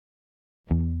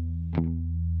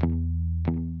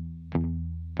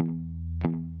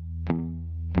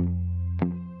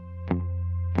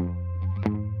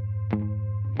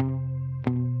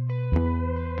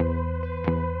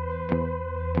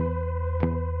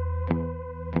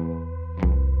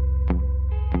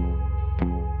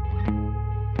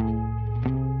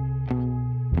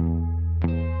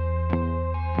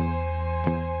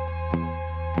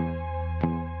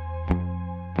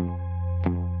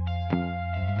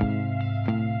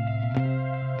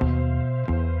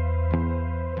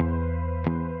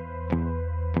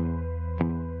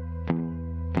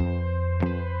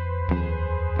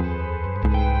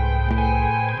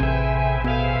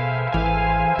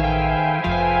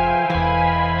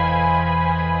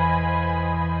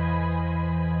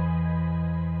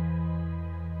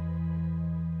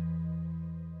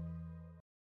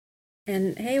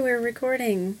And hey, we're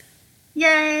recording.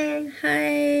 Yay!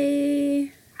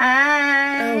 Hi.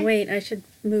 Hi! Oh, wait, I should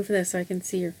move this so I can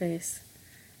see your face.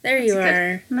 There That's you good.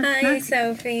 are. Hi,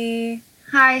 Sophie.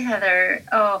 Hi, Heather.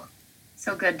 Oh,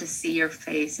 so good to see your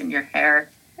face and your hair,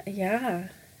 Yeah,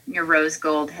 your rose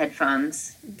gold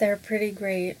headphones. they're pretty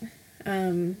great.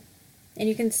 And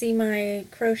you can see my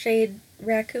crocheted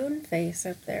raccoon face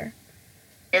up there.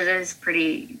 It is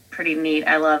pretty neat.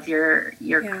 I love your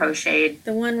Yeah. crocheted.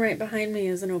 The one right behind me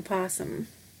is an opossum.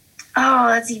 Oh,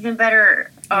 that's even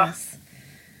better. Oh, Yes.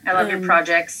 I love your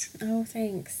projects. Oh,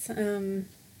 thanks.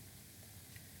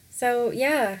 So,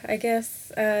 yeah, I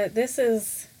guess this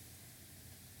is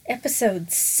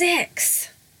episode 6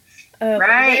 of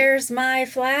Right. Where's My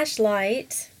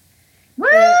Flashlight? Woo!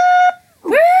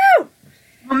 Woo!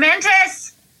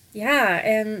 Momentous! Yeah,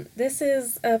 and this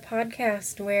is a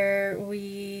podcast where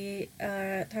we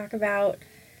talk about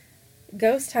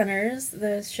Ghost Hunters,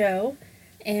 the show,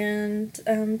 and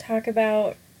talk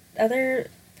about other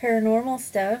paranormal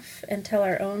stuff and tell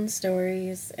our own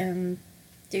stories and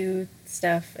do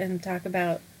stuff and talk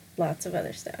about lots of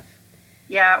other stuff.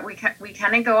 Yeah, we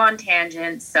kind of go on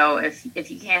tangents, so if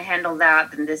you can't handle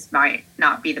that, then this might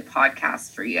not be the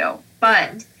podcast for you.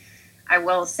 But I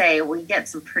will say we get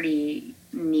some pretty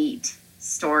neat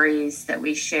stories that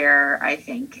we share, I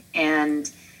think,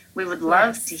 and we would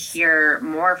love to hear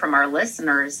more from our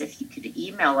listeners. If you could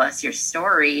email us your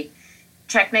story.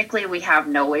 Technically, we have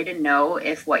no way to know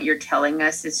if what you're telling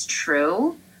us is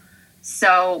true,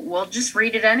 so we'll just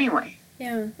read it anyway.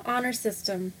 Yeah, honor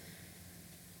system.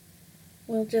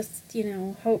 We'll just,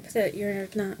 hope that you're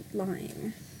not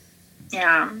lying.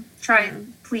 Yeah,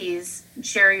 please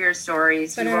share your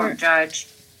stories. But we won't judge.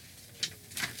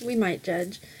 We might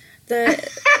judge.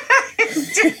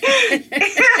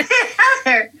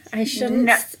 I should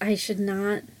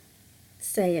not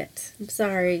say it. I'm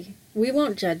sorry. We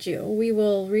won't judge you. We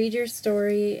will read your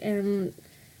story and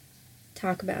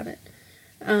talk about it.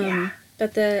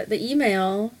 But the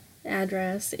email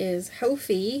address is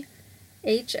Hophie,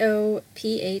 HOPHIE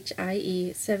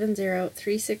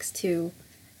 70362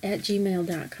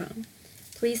 @gmail.com.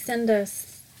 Please send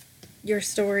us your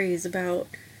stories about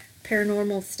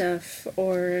paranormal stuff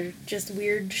or just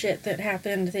weird shit that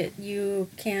happened that you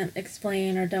can't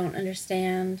explain or don't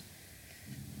understand.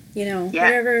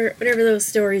 Whatever those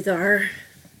stories are.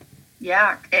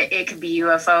 Yeah, it could be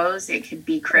UFOs, it could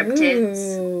be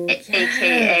cryptids,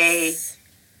 aka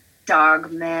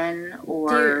dogmen,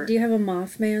 or... Do you have a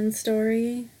Mothman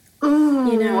story?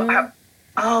 Ooh,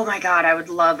 oh my god, I would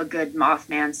love a good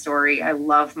Mothman story. I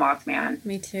love Mothman.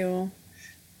 Me too.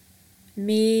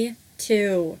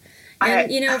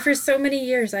 And, for so many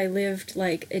years I lived,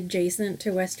 adjacent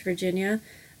to West Virginia,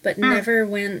 but never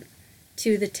went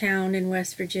to the town in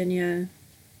West Virginia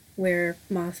where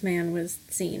Mothman was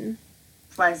seen.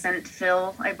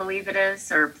 Pleasantville, I believe it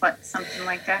is, or something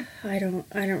like that. I don't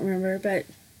remember, but,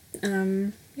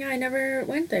 I never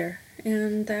went there,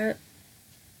 and that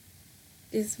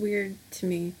is weird to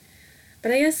me.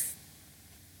 But I guess,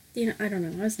 I don't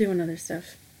know, I was doing other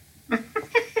stuff.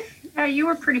 Yeah, you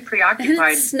were pretty preoccupied. And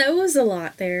it snows a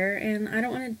lot there, and I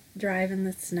don't want to drive in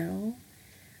the snow.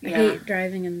 I hate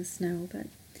driving in the snow, but...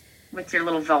 With your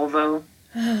little Volvo.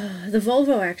 The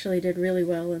Volvo actually did really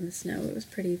well in the snow. It was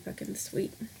pretty fucking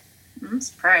sweet. I'm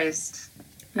surprised.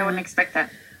 I wouldn't expect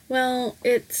that. Well,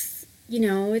 it's,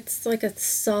 it's like a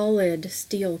solid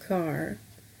steel car.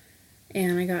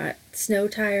 And I got snow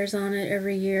tires on it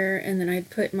every year, and then I'd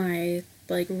put my,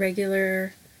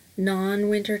 regular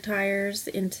non-winter tires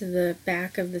into the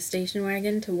back of the station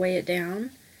wagon to weigh it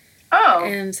down. Oh.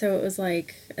 And so it was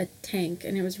like a tank,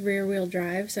 and it was rear-wheel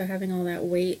drive, so having all that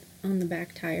weight on the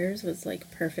back tires was,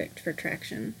 perfect for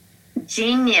traction.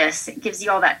 Genius. It gives you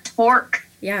all that torque.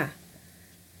 Yeah.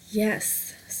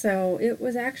 Yes. So it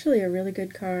was actually a really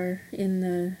good car in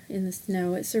the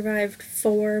snow. It survived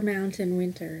 4 mountain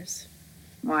winters.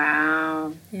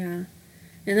 Wow. Yeah.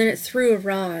 And then it threw a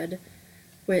rod,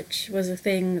 which was a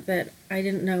thing that I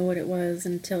didn't know what it was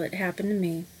until it happened to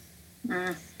me.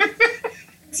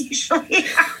 That's usually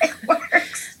how it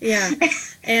works. Yeah.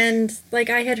 And,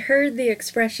 I had heard the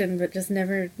expression, but just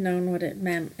never known what it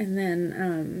meant. And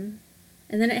then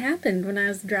it happened when I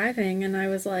was driving, and I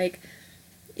was,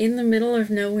 in the middle of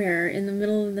nowhere, in the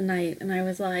middle of the night, and I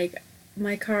was like,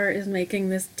 my car is making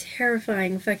this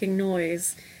terrifying fucking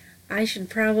noise. I should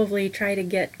probably try to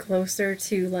get closer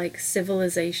to,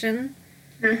 civilization.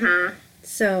 Mm-hmm.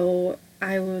 So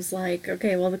I was like,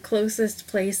 okay, well, the closest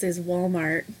place is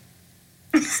Walmart.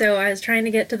 So I was trying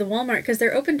to get to the Walmart because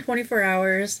they're open 24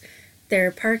 hours.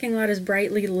 Their parking lot is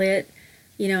brightly lit.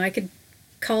 I could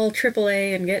call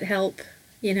AAA and get help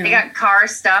you know. They got car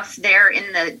stuff there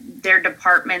in their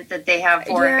department that they have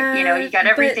for, you know, you got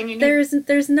everything you need.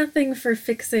 There's nothing for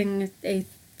fixing a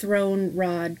thrown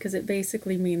rod, because it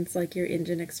basically means like your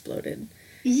engine exploded.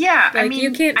 Yeah, like, I mean,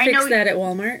 you can't fix that at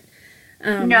Walmart.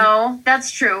 No,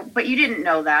 that's true, but you didn't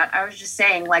know that. I was just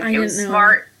saying, like, it was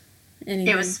smart.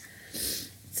 Anything. It was.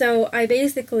 So I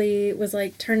basically was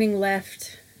like turning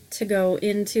left to go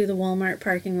into the Walmart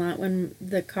parking lot when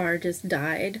the car just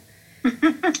died.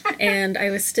 And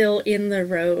I was still in the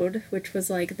road, which was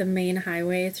like the main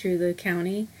highway through the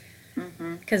county,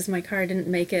 because my car didn't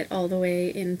make it all the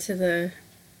way into the,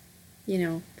 you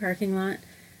know, parking lot.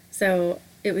 So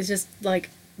it was just like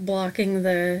blocking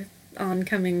the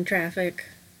oncoming traffic.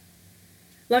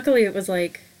 Luckily it was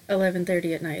like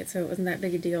 11:30 at night, so it wasn't that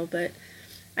big a deal, but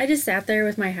I just sat there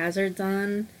with my hazards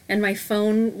on, and my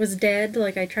phone was dead.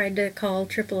 Like, I tried to call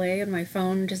AAA and my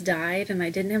phone just died, and I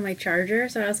didn't have my charger,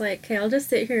 so I was like, okay, I'll just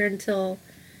sit here until,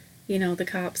 you know, the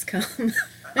cops come.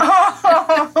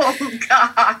 Oh,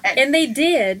 God. And they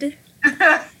did.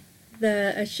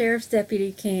 A sheriff's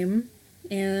deputy came,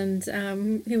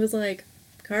 and he was like,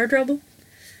 car trouble?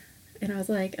 And I was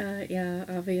like, yeah,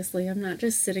 obviously, I'm not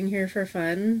just sitting here for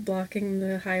fun, blocking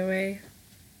the highway.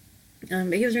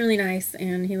 But he was really nice,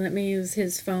 and he let me use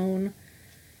his phone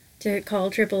to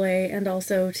call AAA and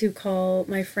also to call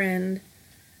my friend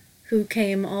who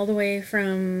came all the way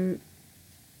from,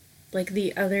 like,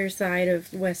 the other side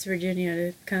of West Virginia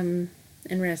to come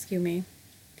and rescue me.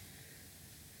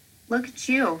 Look at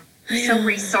you. So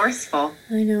resourceful.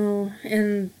 I know.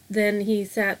 And then he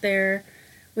sat there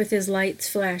with his lights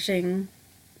flashing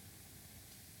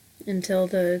until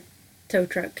the tow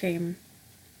truck came.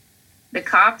 The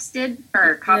cops did?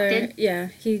 Or cop did? Yeah,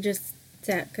 he just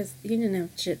sat because he didn't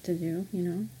have shit to do, you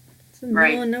know. It's in the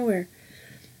middle of nowhere.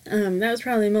 That was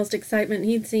probably the most excitement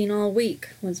he'd seen all week,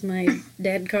 was my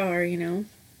dead car, you know.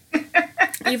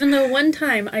 Even though one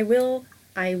time, I will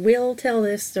tell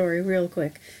this story real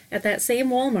quick. At that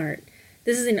same Walmart,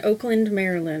 this is in Oakland,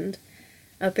 Maryland,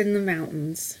 up in the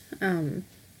mountains,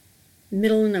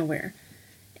 middle of nowhere.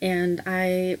 And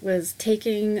I was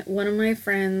taking one of my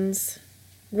friends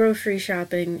grocery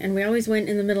shopping, and we always went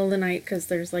in the middle of the night because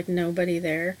there's like nobody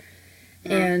there.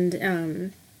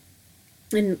 And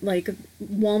like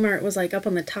Walmart was like up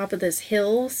on the top of this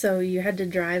hill, so you had to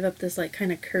drive up this like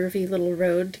kind of curvy little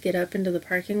road to get up into the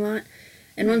parking lot.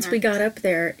 And once we got up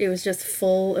there, it was just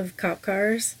full of cop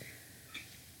cars,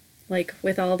 like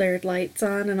with all their lights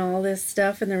on and all this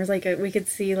stuff. And there was like we could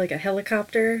see like a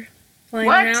helicopter flying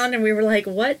around, and we were like,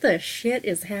 what the shit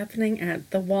is happening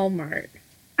at the Walmart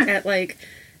at like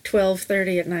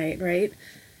 12:30 at night, right?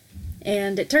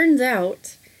 And it turns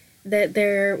out that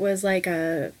there was like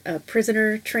a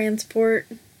prisoner transport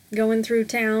going through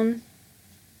town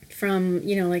from,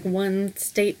 you know, like one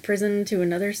state prison to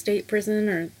another state prison,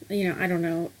 or, you know, I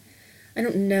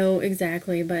don't know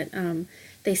exactly, but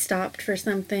they stopped for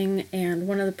something, and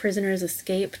one of the prisoners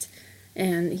escaped,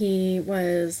 and he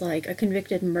was like a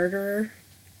convicted murderer.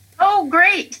 Oh,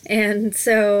 great. And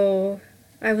so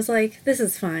I was like, this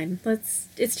is fine.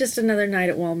 It's just another night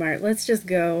at Walmart. Let's just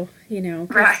go, you know.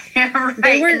 Right, right.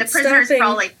 They weren't and the prisoners stopping,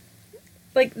 probably...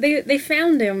 Like, they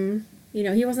found him, you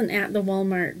know, he wasn't at the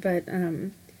Walmart, but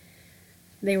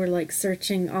they were, like,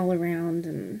 searching all around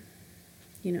and,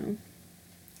 you know.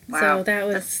 Wow. So that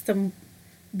was some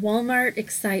Walmart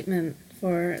excitement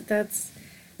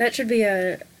that should be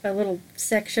a little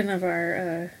section of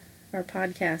our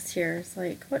podcast here. It's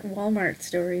like, what Walmart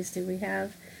stories do we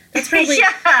have? That's probably,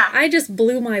 I just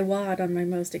blew my wad on my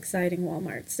most exciting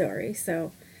Walmart story,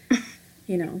 so,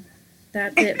 you know,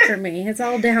 that's it for me. It's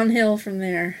all downhill from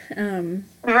there.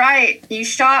 Right. You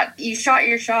shot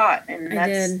your shot,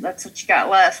 and that's what you got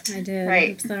left. I did.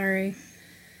 Right. I'm sorry.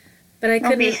 But I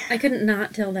couldn't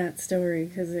not tell that story,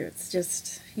 because it's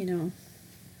just, you know,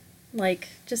 like,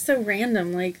 just so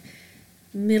random, like,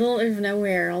 middle of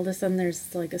nowhere, all of a sudden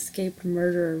there's, like, escaped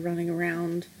murderer running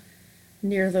around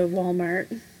near the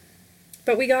Walmart.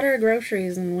 But we got our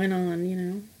groceries and went on, you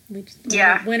know. We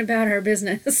just went about our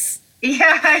business.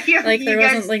 Yeah. Like, there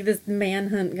wasn't, like, this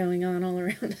manhunt going on all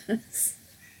around us.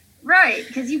 Right,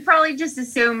 because you probably just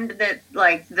assumed that,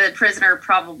 like, the prisoner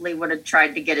probably would have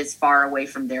tried to get as far away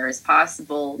from there as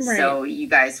possible, right. So you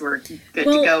guys were good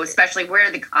to go, especially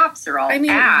where the cops are all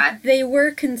at. They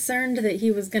were concerned that he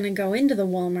was going to go into the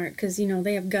Walmart because, you know,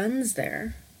 they have guns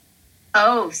there.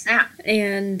 Oh, snap.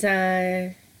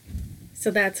 And, so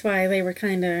that's why they were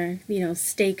kind of, you know,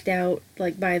 staked out,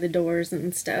 like, by the doors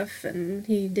and stuff, and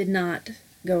he did not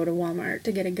go to Walmart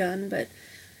to get a gun, but...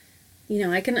 You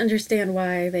know, I can understand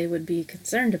why they would be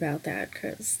concerned about that,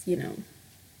 because, you know...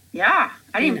 Yeah,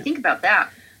 I didn't even think about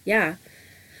that. Yeah.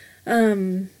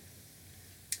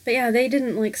 But yeah, they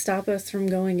didn't like stop us from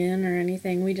going in or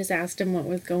anything. We just asked them what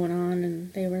was going on,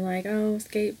 and they were like, "Oh,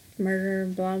 escape, murder,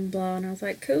 blah blah." And I was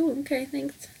like, "Cool, okay,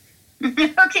 thanks."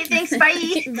 Okay, thanks.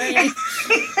 Bye. Bye.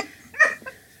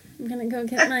 I'm gonna go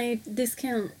get my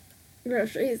discount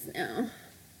groceries now.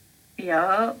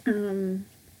 Yup. Well,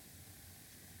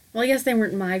 I guess they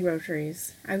weren't my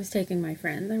groceries. I was taking my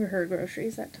friend. They were her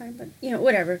groceries that time, but you know,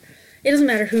 whatever. It doesn't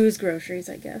matter whose groceries,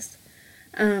 I guess.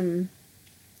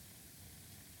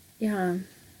 Yeah.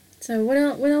 So what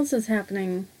else is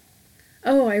happening?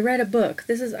 Oh, I read a book.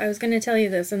 I was going to tell you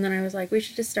this, and then I was like, we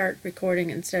should just start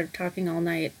recording instead of talking all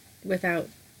night without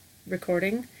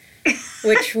recording,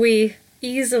 which we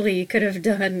easily could have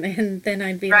done, and then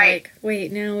I'd be Right. like,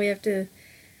 wait, now we have to,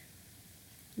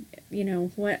 you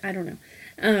know, what? I don't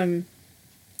know.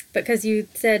 Because you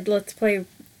said, let's play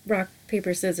rock,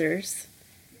 paper, scissors.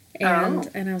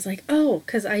 And I was like, oh,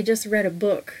 because I just read a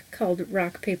book called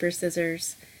Rock, Paper,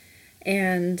 Scissors.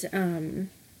 And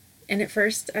at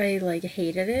first I like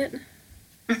hated it.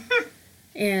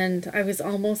 And I was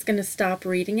almost going to stop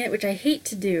reading it, which I hate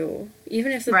to do.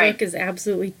 Even if the Right. book is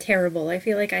absolutely terrible, I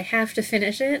feel like I have to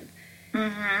finish it.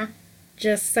 Mm-hmm.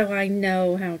 Just so I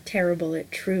know how terrible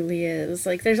it truly is.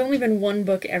 Like, there's only been one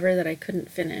book ever that I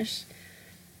couldn't finish.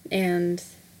 And,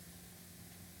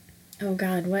 oh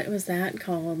God, what was that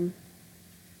called?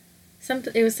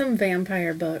 It was some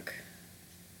vampire book.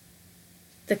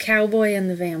 The Cowboy and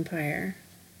the Vampire.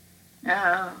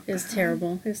 Oh. It was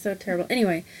terrible. It was so terrible.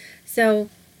 Anyway, so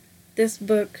this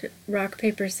book, Rock,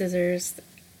 Paper, Scissors,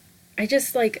 I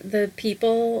just like the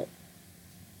people,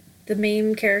 the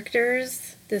main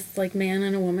characters, this like man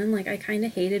and a woman, like I kind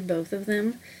of hated both of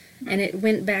them. And it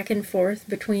went back and forth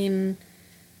between,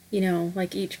 you know,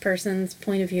 like each person's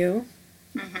point of view.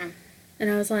 Mm-hmm. And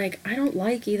I was like, I don't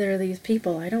like either of these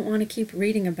people. I don't want to keep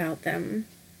reading about them,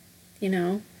 you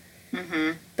know?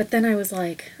 Mm-hmm. But then I was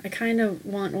like, I kind of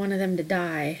want one of them to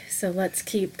die, so let's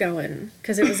keep going.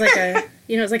 Because it was like a,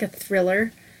 you know, it was like a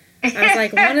thriller. I was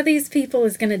like, one of these people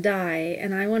is going to die,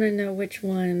 and I want to know which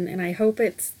one, and I hope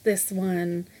it's this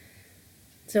one.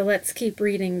 So let's keep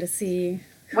reading to see.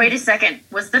 Wait a second.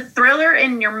 Was the thriller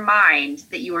in your mind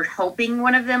that you were hoping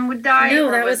one of them would die? No,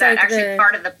 or that was that like actually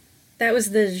part of the... That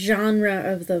was the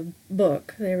genre of the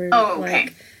book. They were okay.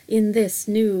 like, in this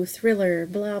new thriller,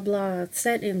 blah, blah,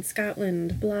 set in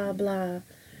Scotland, blah, blah.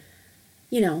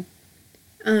 You know.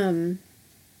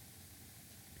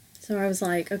 So I was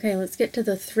like, okay, let's get to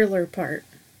the thriller part.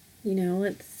 You know,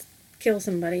 let's kill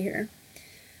somebody here.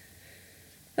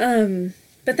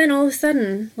 But then all of a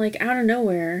sudden, like out of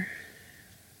nowhere,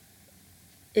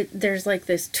 there's like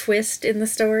this twist in the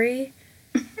story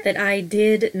that I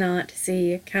did not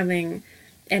see coming.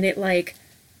 And it like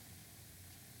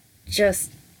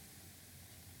just,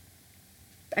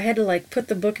 I had to like put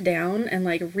the book down and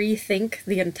like rethink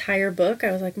the entire book.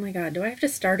 I was like, oh my God, do I have to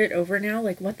start it over now?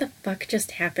 Like, what the fuck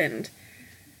just happened?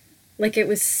 Like, it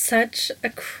was such a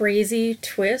crazy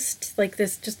twist, like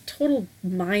this just total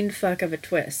mind fuck of a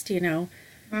twist, you know?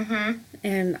 Mm-hmm.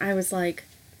 And I was like,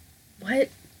 what?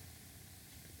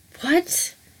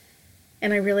 What?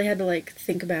 And I really had to like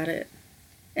think about it.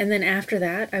 And then after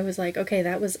that, I was like, okay,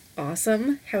 that was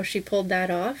awesome how she pulled that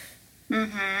off.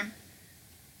 Mm-hmm.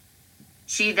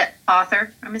 She the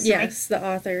author, I'm assuming? Yes, the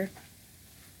author,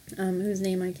 whose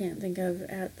name I can't think of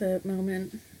at the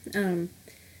moment.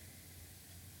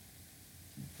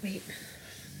 Wait.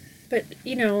 But,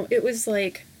 you know, it was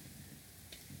like,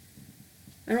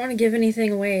 I don't want to give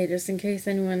anything away just in case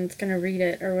anyone's going to read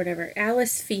it or whatever.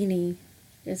 Alice Feeney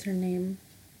is her name.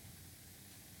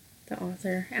 The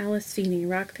author. Alice Feeney,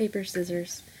 Rock, Paper,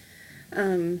 Scissors.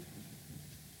 And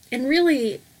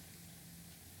really,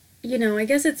 you know, I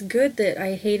guess it's good that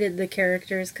I hated the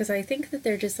characters because I think that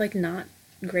they're just, like, not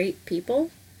great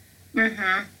people.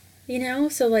 Mm-hmm. You know?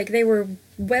 So, like, they were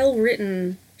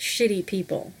well-written, shitty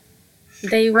people.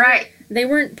 Right. They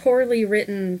weren't poorly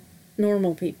written,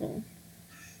 normal people.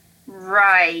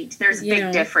 Right. There's a You big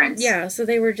know? difference. Yeah, so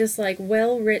they were just, like,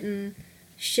 well-written,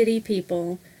 shitty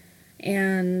people.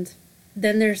 And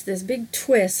then there's this big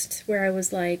twist where I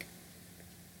was like,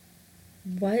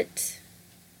 what?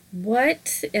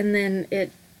 And then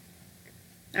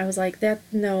I was like,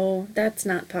 no, that's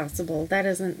not possible. That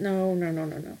isn't,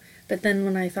 no. But then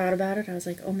when I thought about it, I was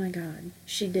like, oh my God,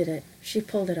 she did it. She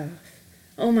pulled it off.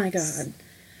 Oh my God.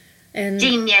 And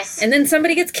Genius. And then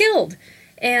somebody gets killed.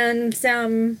 And,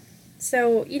 so,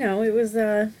 you know, it was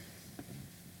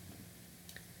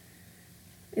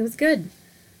good.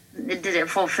 Did it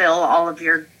fulfill all of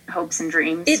your hopes and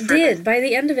dreams? It did. By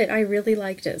the end of it, I really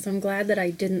liked it. So I'm glad that I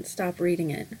didn't stop reading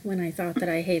it when I thought that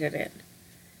I hated it.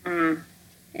 Mm.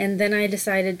 And then I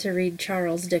decided to read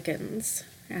Charles Dickens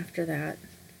after that.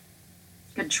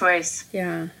 Good choice.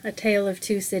 Yeah, A Tale of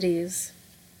Two Cities.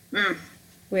 Mm.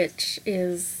 Which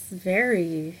is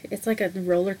it's like a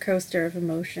roller coaster of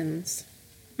emotions.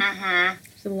 Mm-hmm.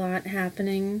 There's a lot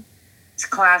happening. It's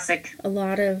classic. A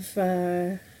lot of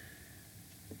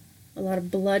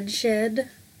bloodshed.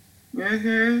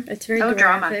 Mm-hmm. It's very graphic.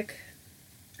 Drama.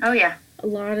 Oh, yeah. A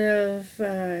lot of,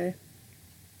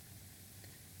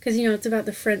 because, it's about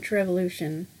the French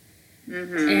Revolution.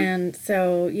 Mm-hmm. And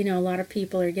so, a lot of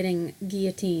people are getting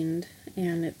guillotined,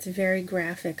 and it's very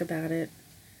graphic about it.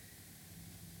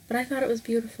 But I thought it was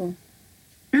beautiful.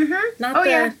 Mm-hmm.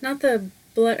 Not the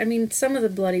blood. I mean, some of the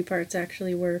bloody parts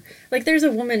actually were. Like, there's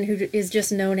a woman who is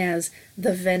just known as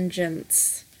the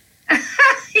Vengeance.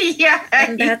 Yeah.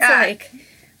 And that's like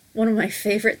one of my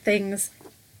favorite things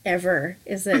ever,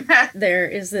 is that there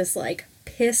is this, like,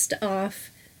 pissed off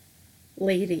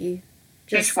lady.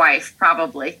 His wife,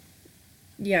 probably.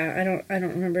 Yeah, I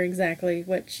don't remember exactly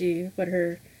what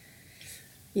her,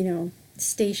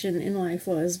 station in life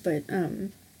was, but,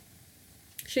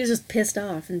 she was just pissed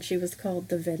off, and she was called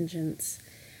the Vengeance.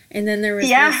 And then there was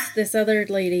this other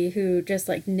lady who just,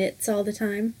 like, knits all the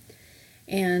time.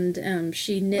 And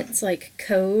she knits, like,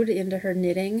 code into her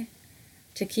knitting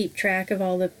to keep track of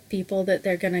all the people that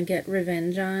they're going to get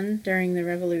revenge on during the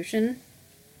revolution.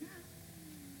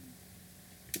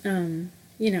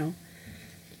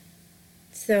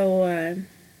 So,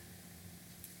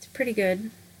 it's pretty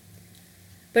good.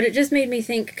 But it just made me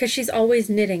think, because she's always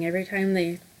knitting every time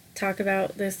they talk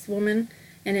about this woman,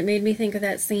 and it made me think of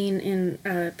that scene in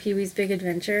Pee-wee's Big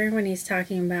Adventure when he's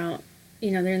talking about,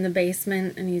 they're in the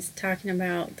basement and he's talking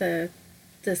about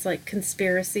this like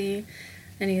conspiracy,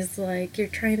 and he's like, you're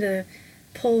trying to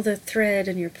pull the thread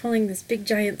and you're pulling this big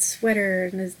giant sweater,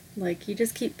 and it's like you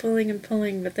just keep pulling and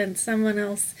pulling, but then someone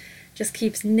else just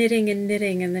keeps knitting and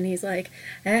knitting, and then he's like,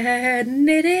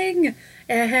 knitting,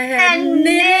 knitting.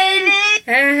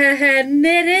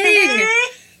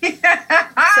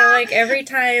 So, like, every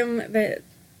time that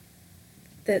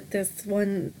this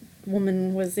one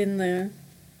woman was in the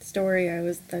story,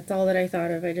 that's all that I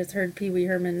thought of. I just heard Pee Wee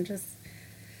Herman so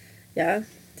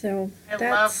I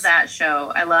love that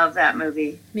show. I love that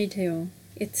movie. Me too.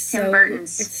 Tim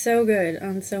Burton's. It's so good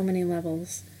on so many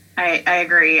levels. I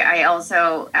agree. I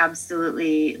also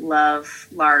absolutely love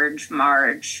Large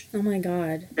Marge. Oh my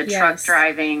God. The truck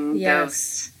driving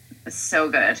ghost. It's so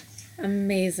good.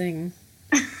 Amazing.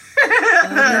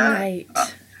 On the night,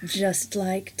 just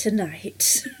like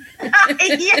tonight.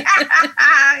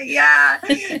 Yeah.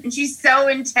 And she's so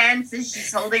intense as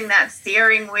she's holding that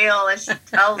steering wheel as she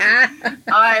tells him. Oh,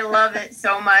 I love it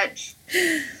so much.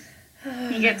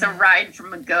 He gets a ride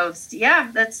from a ghost.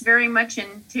 Yeah, that's very much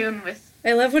in tune with...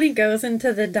 I love when he goes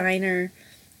into the diner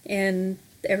and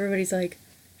everybody's like,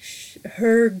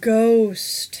 her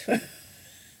ghost.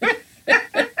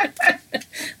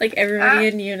 Like everybody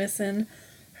in unison.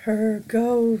 Her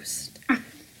ghost.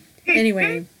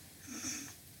 Anyway.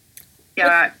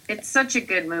 Yeah, it's such a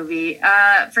good movie.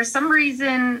 For some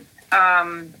reason,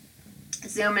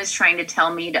 Zoom is trying to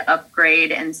tell me to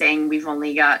upgrade and saying we've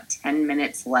only got 10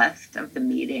 minutes left of the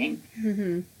meeting.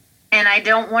 Mm-hmm. And I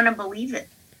don't want to believe it.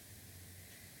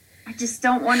 I just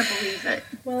don't want to believe it.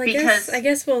 Well, I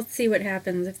guess we'll see what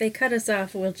happens. If they cut us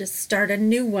off, we'll just start a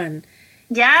new one.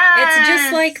 Yeah. It's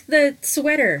just like the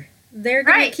sweater. They're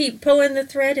going to keep pulling the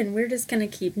thread, and we're just going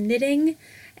to keep knitting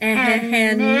and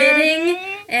knitting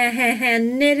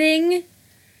and knitting.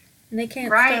 And they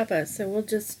can't stop us, so we'll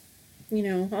just,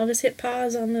 I'll just hit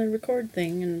pause on the record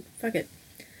thing and fuck it.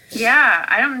 Yeah,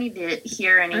 I don't need to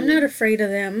hear any... I'm not afraid of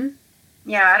them.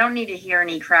 Yeah, I don't need to hear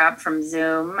any crap from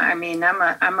Zoom. I mean,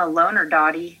 I'm a loner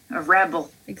dotty, a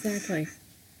rebel. Exactly.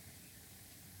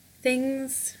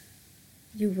 Things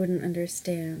you wouldn't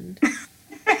understand.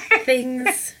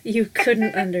 Things you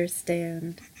couldn't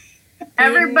understand.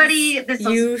 Everybody that's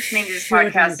you listening to this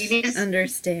podcast, you need to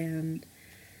understand.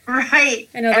 Right.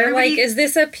 I know, they're like, is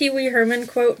this a Pee Wee Herman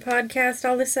quote podcast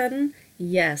all of a sudden?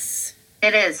 Yes.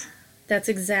 It is. That's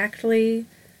exactly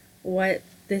what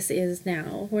this is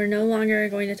now. We're no longer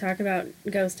going to talk about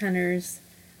ghost hunters.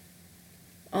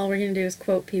 All we're going to do is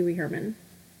quote Pee Wee Herman.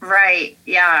 Right.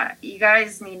 Yeah. You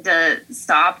guys need to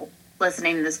stop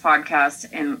listening to this podcast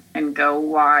and go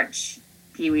watch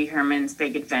Pee Wee Herman's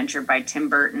Big Adventure by Tim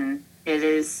Burton. It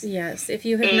is if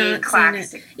you have not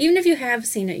classic. seen it, even if you have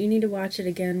seen it, you need to watch it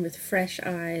again with fresh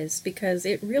eyes, because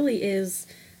it really is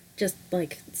just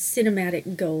like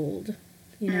cinematic gold.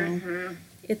 Mm-hmm.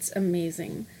 It's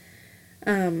amazing.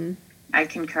 I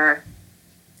concur.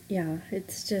 Yeah,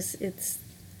 it's just it's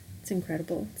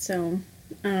incredible. So,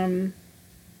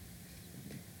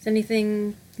 Is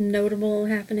anything notable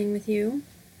happening with you?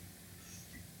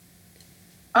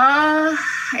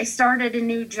 I started a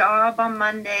new job on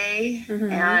Monday,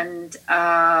 and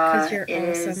 'Cause you're it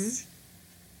awesome. is.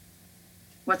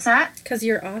 What's that? 'Cause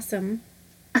you're awesome.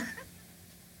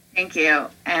 Thank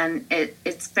you. And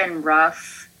it's been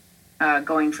rough,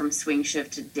 going from swing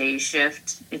shift to day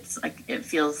shift. It's like it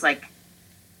feels like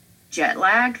jet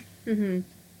lag.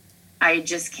 I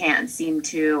just can't seem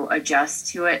to adjust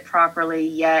to it properly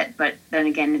yet. But then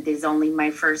again, it is only my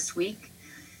first week.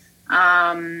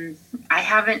 I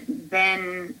haven't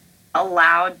been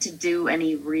allowed to do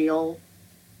any real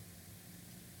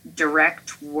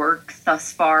direct work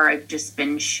thus far. I've just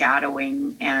been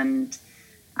shadowing, and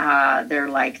they're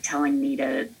like telling me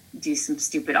to do some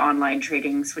stupid online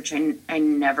tradings, which I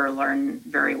never learn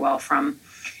very well from.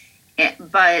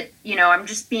 But, I'm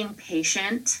just being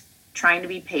patient, trying to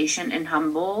be patient and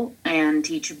humble and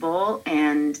teachable.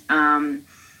 And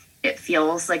it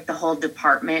feels like the whole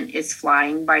department is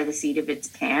flying by the seat of its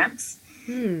pants.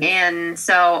 And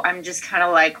so I'm just kind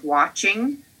of like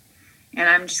watching, and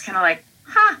I'm just kind of like,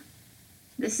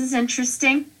 this is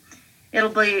interesting. It'll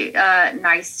be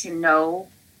nice to know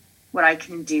what I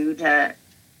can do to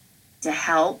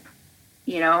help,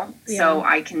 so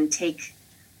I can take,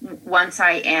 once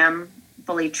I am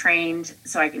fully trained,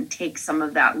 so I can take some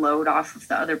of that load off of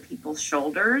the other people's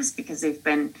shoulders, because they've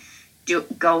been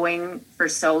going for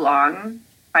so long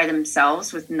by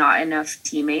themselves with not enough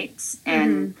teammates,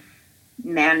 and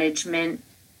management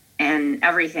and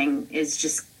everything is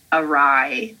just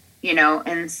awry,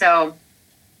 and so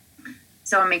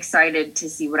I'm excited to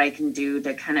see what I can do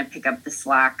to kind of pick up the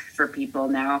slack for people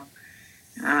now,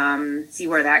 see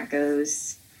where that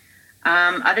goes.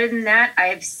 Other than that,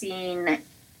 I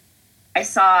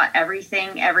saw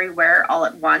Everything Everywhere All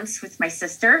at Once with my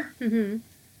sister.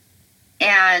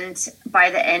 And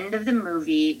by the end of the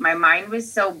movie, my mind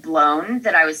was so blown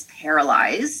that I was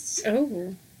paralyzed.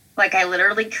 Oh. Like, I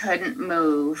literally couldn't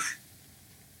move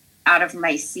out of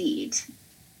my seat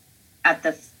at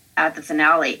the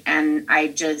finale, and I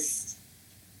just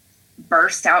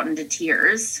burst out into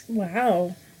tears.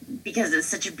 Wow. Because it's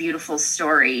such a beautiful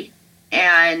story.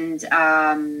 And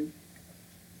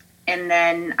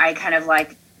then I kind of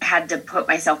like had to put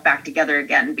myself back together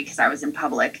again because I was in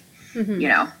public,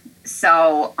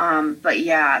 So, but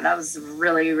yeah, that was a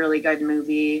really, really good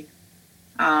movie.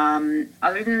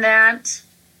 Other than that,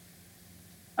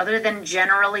 other than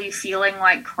generally feeling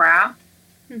like crap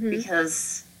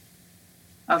because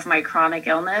of my chronic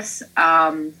illness,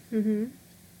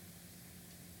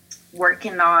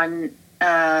 working on,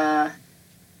 I've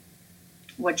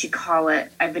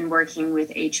been working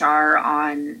with HR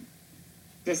on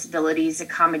disabilities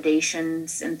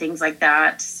accommodations and things like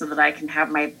that so that I can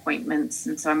have my appointments.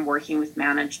 And so I'm working with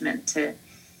management to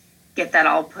get that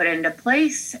all put into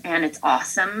place. And it's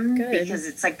awesome because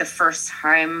it's like the first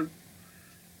time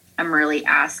I'm really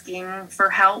asking for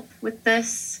help with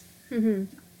this. One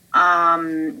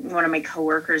of my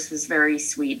coworkers was very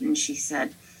sweet, and she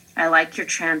said, I like your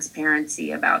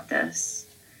transparency about this.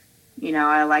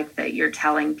 I like that you're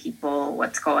telling people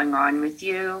what's going on with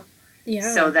you.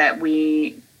 Yeah. So that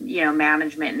we,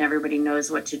 management and everybody knows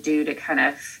what to do to kind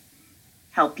of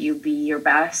help you be your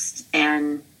best.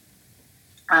 And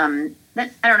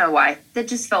that, I don't know why, that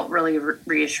just felt really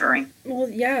reassuring. Well,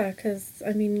 yeah, because,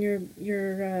 I mean, you're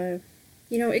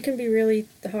it can be really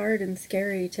hard and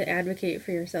scary to advocate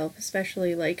for yourself,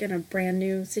 especially, like, in a brand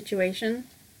new situation.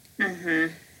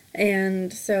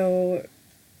 And so,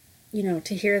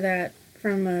 to hear that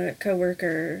from a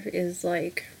coworker is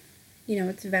like,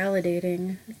 it's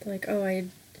validating. It's like, oh, I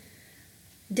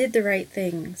did the right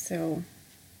thing, so.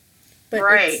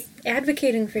 But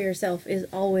advocating for yourself is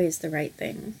always the right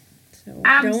thing. So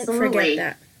don't forget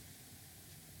that.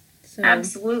 So.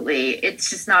 Absolutely. It's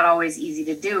just not always easy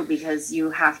to do because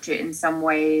you have to, in some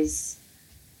ways,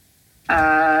 be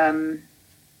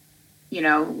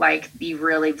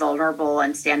really vulnerable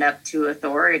and stand up to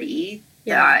authority.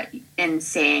 Yeah. And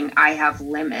saying, I have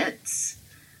limits.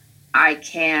 I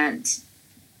can't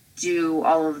do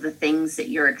all of the things that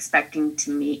you're expecting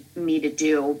me to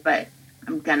do, but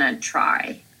I'm gonna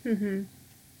try.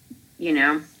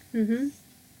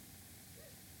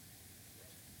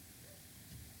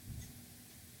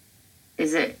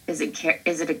 Is it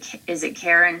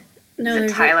Karen? No,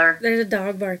 is it Tyler? There's a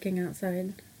dog barking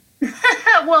outside.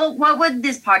 Well, what would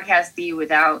this podcast be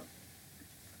without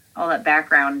all that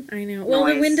background? I know. Well,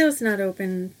 noise? The window's not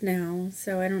open now,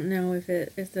 so I don't know if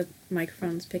the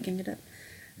microphone's picking it up.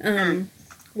 I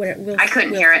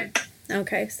couldn't hear it.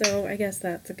 Okay, so I guess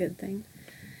that's a good thing.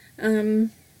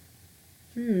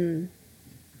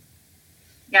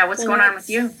 Yeah, what's going on with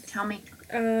you? Tell me.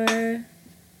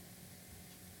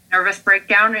 Nervous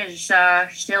breakdown is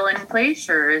still in place,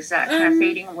 or is that kind of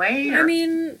fading away? Or? I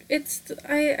mean,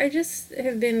 I just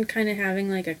have been kind of having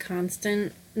like a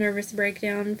constant nervous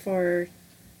breakdown for,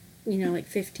 like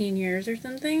 15 years or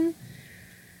something.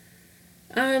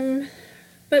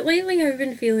 But lately I've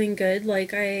been feeling good.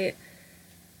 Like I've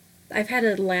had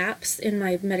a lapse in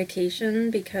my medication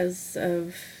because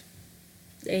of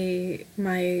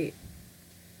my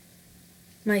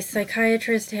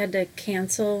psychiatrist had to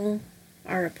cancel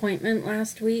our appointment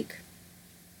last week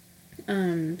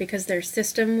because their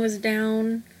system was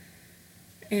down,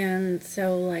 and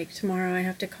so like tomorrow I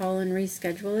have to call and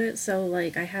reschedule it. So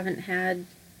like I haven't had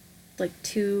like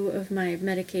 2 of my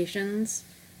medications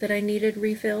that I needed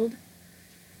refilled.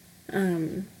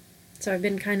 So I've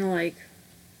been kind of like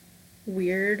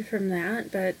weird from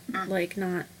that, but like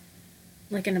not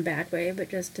like in a bad way, but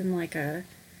just in like a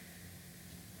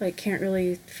like can't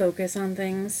really focus on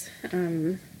things.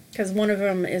 Because one of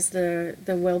them is the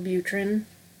Wellbutrin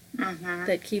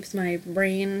that keeps my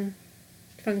brain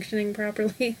functioning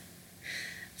properly.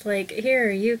 It's like,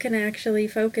 here, you can actually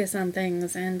focus on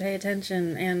things and pay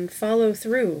attention and follow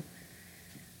through.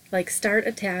 Like, start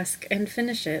a task and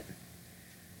finish it.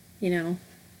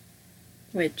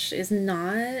 Which is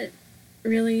not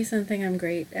really something I'm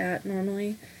great at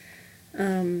normally.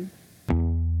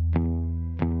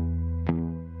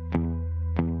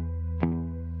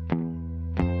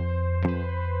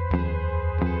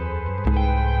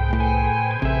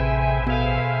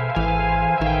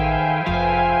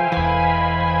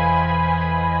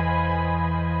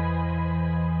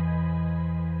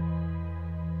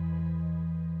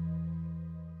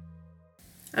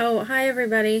 Oh, hi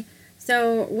everybody.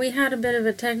 So we had a bit of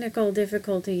a technical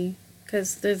difficulty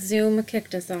because the Zoom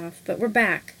kicked us off, but we're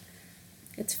back.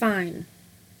 It's fine.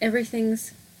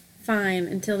 Everything's fine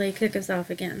until they kick us off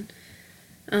again.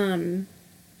 But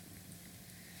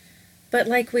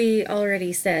like we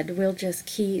already said, we'll just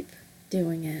keep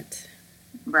doing it.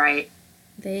 Right.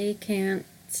 They can't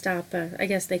stop us. I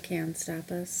guess they can stop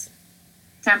us.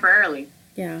 Temporarily.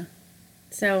 Yeah.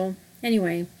 So,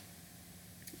 anyway.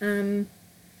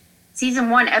 Season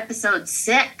 1, episode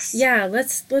 6. Yeah,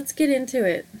 let's get into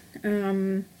it.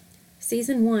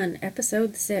 Season 1,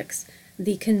 episode 6,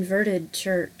 The Converted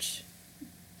Church.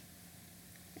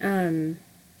 Is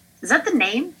that the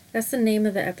name? That's the name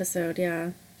of the episode,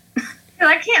 yeah.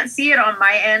 I can't see it on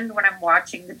my end when I'm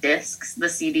watching the discs, the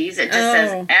CDs. It just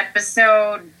says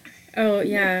episode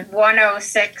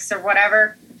 106 or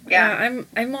whatever. Yeah,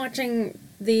 I'm watching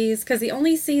these because the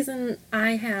only season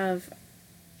I have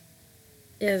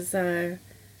is on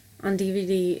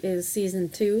DVD is season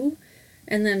 2,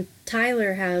 and then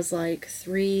Tyler has like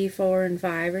 3, 4, and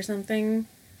 5 or something,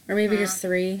 or maybe just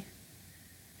 3.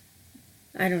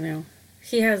 I don't know.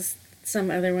 He has some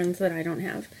other ones that I don't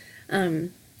have.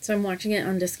 So I'm watching it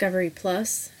on Discovery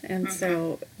Plus, and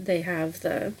so they have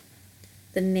the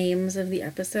names of the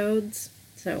episodes.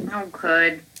 So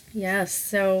good. Yes.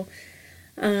 So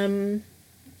I'll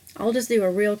just do a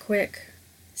real quick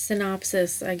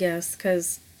synopsis, I guess,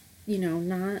 because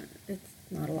not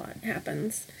a lot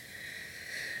happens.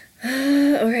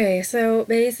 Okay, so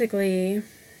basically,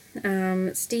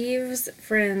 Steve's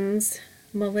friends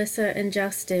Melissa and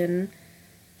Justin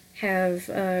have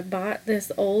bought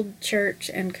this old church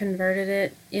and converted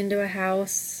it into a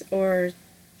house, or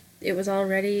it was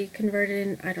already converted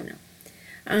in, I don't know.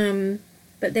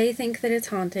 But they think that it's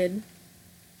haunted.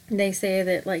 They say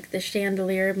that like the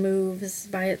chandelier moves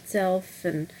by itself,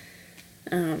 and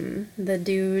the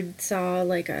dude saw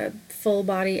like a full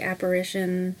body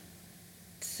apparition,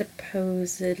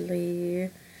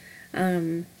 supposedly.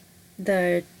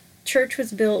 The church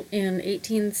was built in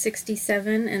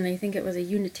 1867, and they think it was a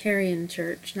Unitarian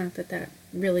church. Not that that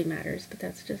really matters, but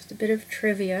that's just a bit of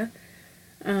trivia.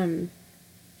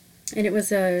 And it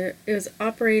was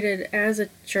operated as a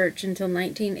church until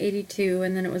 1982,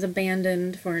 and then it was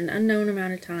abandoned for an unknown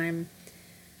amount of time.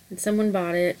 And someone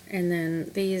bought it, and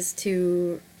then these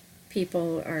 2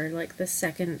 people are like the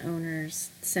second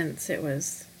owners since it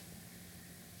was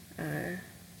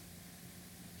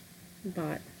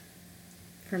bought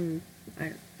from,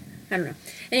 I don't know.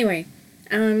 Anyway,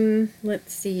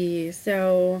 let's see.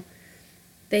 So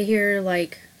they hear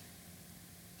like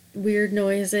weird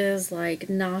noises, like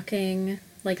knocking,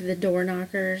 like the door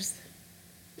knockers.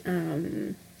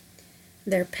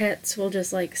 Their pets will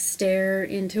just like stare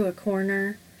into a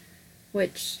corner,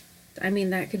 which, I mean,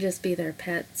 that could just be their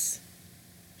pets.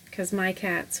 Because my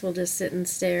cats will just sit and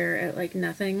stare at like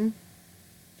nothing,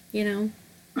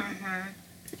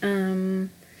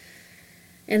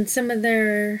 And some of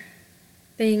their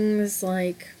things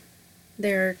like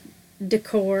their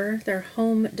decor, their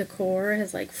home decor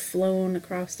has like flown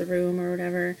across the room or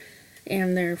whatever,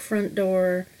 and their front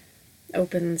door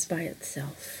opens by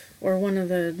itself. Or one of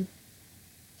the,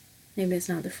 maybe it's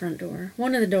not the front door,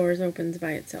 one of the doors opens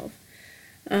by itself.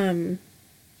 So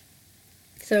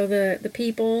the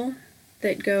people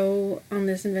that go on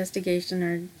this investigation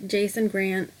are Jason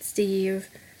Grant, Steve,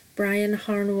 Brian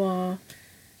Harnois,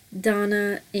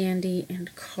 Donna, Andy,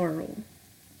 and Carl,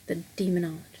 the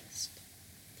demonologist.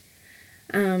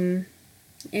 And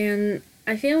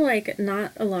I feel like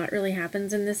not a lot really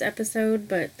happens in this episode,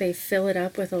 but they fill it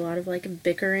up with a lot of like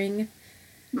bickering.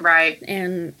 Right.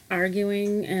 And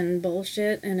arguing and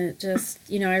bullshit, and it just,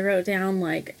 I wrote down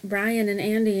like Brian and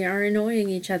Andy are annoying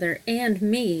each other and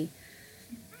me.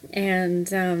 And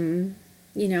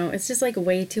it's just like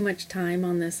way too much time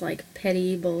on this like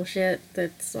petty bullshit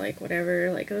that's like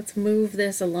whatever, like let's move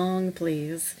this along,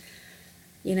 please.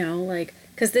 Like,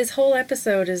 because this whole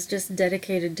episode is just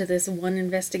dedicated to this one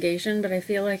investigation, but I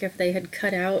feel like if they had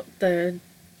cut out the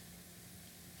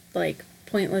like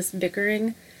pointless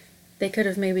bickering, they could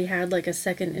have maybe had like a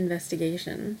second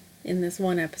investigation in this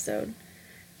one episode.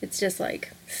 It's just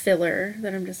like filler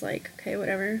that I'm just like, okay,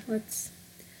 whatever, let's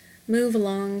move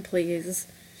along, please.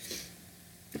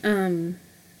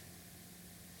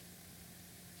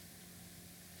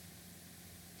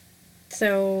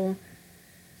 So,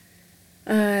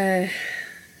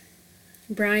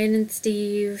 Brian and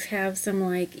Steve have some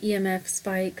like EMF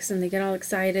spikes and they get all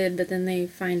excited, but then they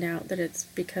find out that it's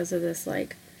because of this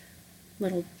like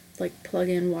little like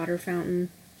plug-in water fountain.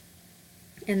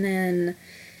 And then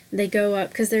they go up,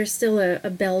 because there's still a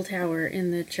bell tower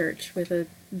in the church with a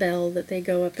bell that they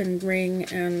go up and ring,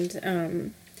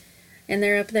 and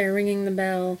they're up there ringing the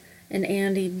bell, and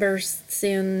Andy bursts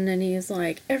in and he's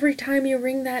like, every time you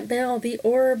ring that bell, the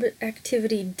orb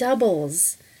activity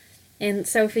doubles. And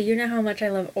Sophie, you know how much I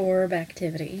love orb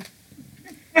activity.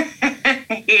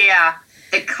 Yeah,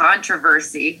 the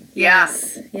controversy.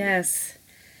 Yes, yes.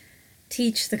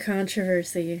 Teach the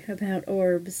controversy about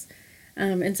orbs.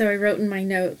 And so I wrote in my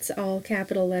notes, all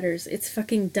capital letters, it's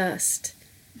fucking dust.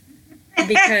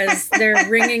 Because they're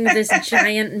ringing this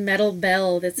giant metal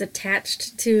bell that's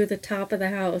attached to the top of the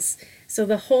house. So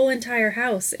the whole entire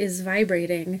house is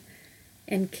vibrating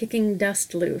and kicking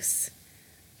dust loose.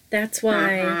 That's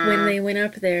why when they went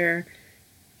up there,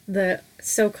 the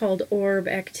so-called orb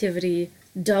activity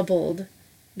doubled.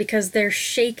 Because they're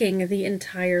shaking the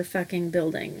entire fucking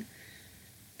building.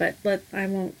 But I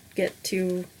won't get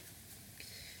too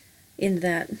into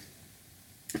that.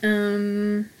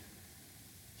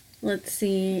 Let's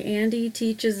see. Andy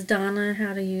teaches Donna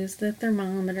how to use the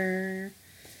thermometer.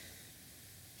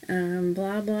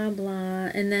 Blah, blah,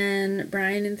 blah. And then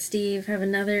Brian and Steve have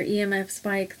another EMF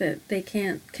spike that they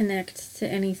can't connect to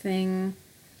anything.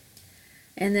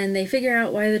 And then they figure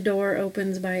out why the door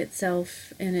opens by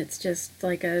itself, and it's just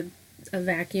like a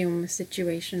vacuum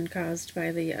situation caused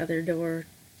by the other door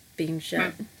being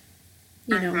shut.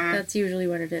 That's usually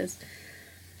what it is.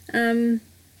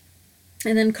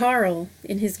 And then Carl,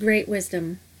 in his great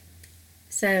wisdom,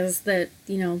 says that,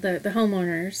 the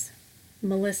homeowners,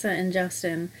 Melissa and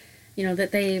Justin,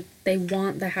 that they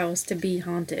want the house to be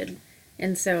haunted.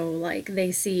 And so, like,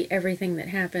 they see everything that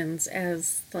happens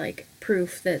as, like,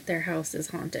 proof that their house is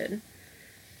haunted.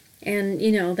 And,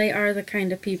 they are the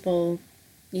kind of people,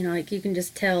 like, you can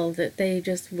just tell that they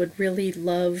just would really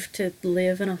love to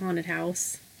live in a haunted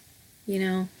house,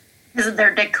 Because of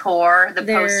their decor, the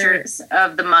posters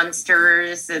of the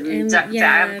monsters and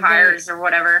vampires or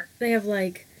whatever. They have,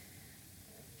 like,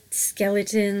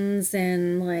 skeletons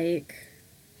and, like,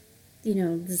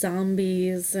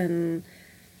 zombies and,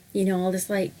 all this,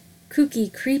 like,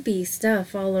 kooky, creepy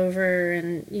stuff all over.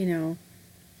 And,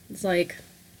 it's like,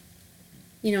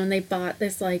 and they bought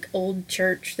this, like, old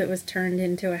church that was turned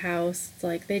into a house. It's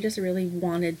like they just really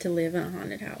wanted to live in a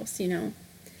haunted house,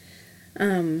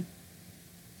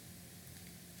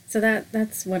 So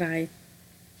that's what I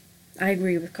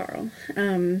agree with Carl.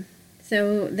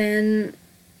 So then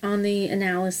on the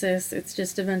analysis, it's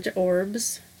just a bunch of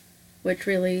orbs, which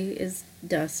really is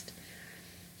dust.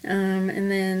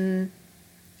 And then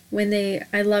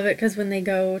I love it because when they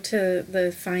go to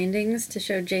the findings to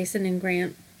show Jason and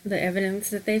Grant the evidence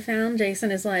that they found,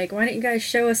 Jason is like, why don't you guys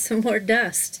show us some more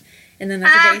dust? And then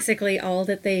that's basically all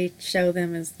that they show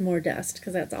them is more dust,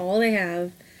 because that's all they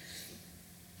have.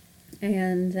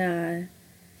 And,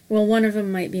 one of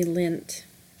them might be lint,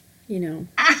 Yeah.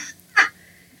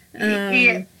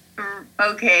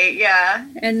 Okay, yeah.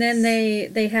 And then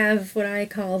they have what I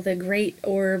call the Great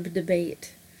Orb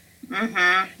Debate,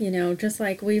 Mm-hmm. You know, just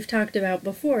like we've talked about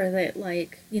before, that,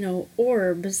 like, you know,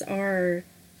 orbs are,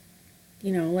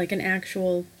 you know, like an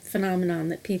actual phenomenon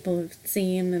that people have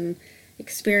seen and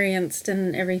experienced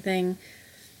and everything.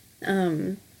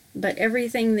 But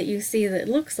everything that you see that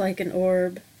looks like an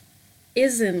orb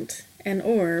isn't an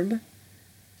orb.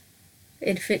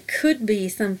 If it could be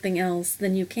something else,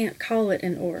 then you can't call it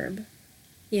an orb.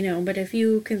 You know, but if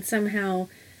you can somehow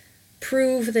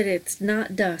prove that it's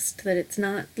not dust, that it's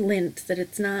not lint, that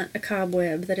it's not a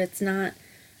cobweb, that it's not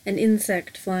an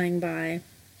insect flying by,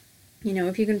 you know,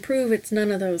 if you can prove it's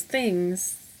none of those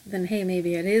things, then hey,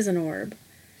 maybe it is an orb,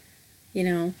 you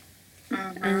know.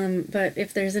 But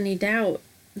if there's any doubt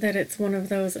that it's one of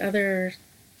those other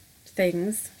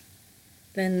things,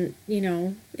 then, you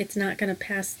know, it's not going to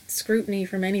pass scrutiny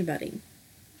from anybody,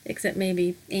 except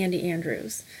maybe Andy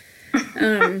Andrews.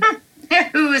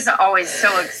 Who is always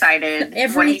so excited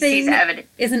when he sees evidence.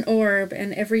 Is an orb,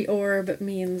 and every orb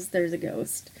means there's a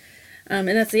ghost. And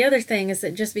that's the other thing, is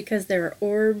that just because there are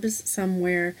orbs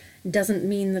somewhere doesn't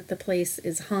mean that the place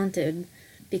is haunted,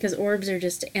 because orbs are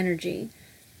just energy.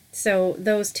 So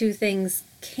those two things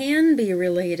can be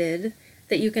related,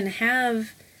 that you can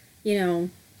have, you know,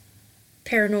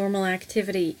 paranormal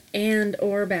activity and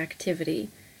orb activity,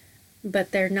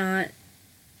 but they're not,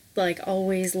 like,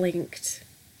 always linked.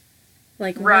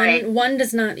 Like, right. one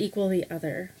does not equal the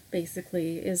other,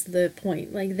 basically, is the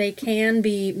point. Like, they can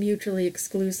be mutually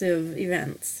exclusive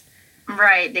events.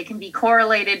 Right. They can be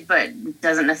correlated, but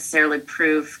doesn't necessarily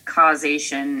prove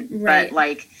causation. Right. But,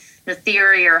 like, the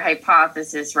theory or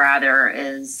hypothesis, rather,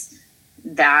 is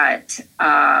that,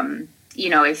 you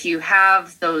know, if you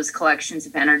have those collections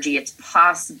of energy, it's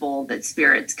possible that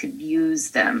spirits could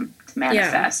use them to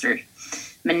manifest or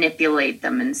manipulate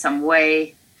them in some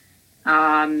way.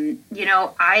 You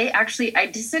know, I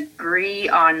disagree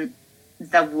on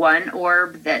the one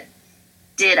orb that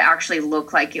did actually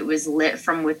look like it was lit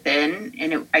from within,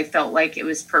 and I felt like it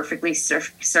was perfectly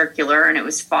circular, and it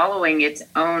was following its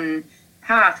own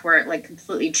path where it, like,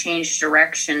 completely changed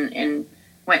direction and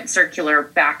went circular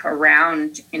back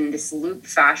around in this loop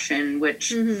fashion,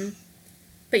 which... Mm-hmm.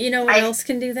 But you know what else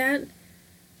can do that?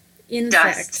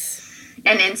 Insects. Dust.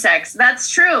 And insects. That's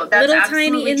true. That's little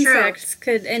absolutely tiny insects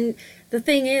true. Could, and the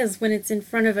thing is, when it's in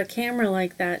front of a camera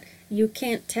like that, you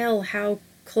can't tell how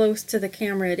close to the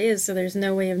camera it is, so there's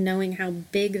no way of knowing how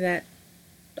big that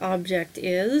object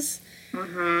is.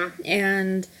 Mm-hmm.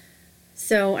 And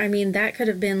so, I mean, that could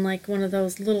have been like one of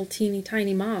those little teeny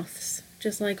tiny moths,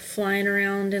 just like flying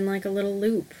around in like a little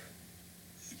loop.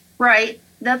 Right.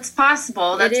 That's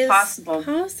possible. That's possible.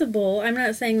 Possible. I'm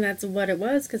not saying that's what it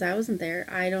was, because I wasn't there.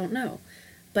 I don't know.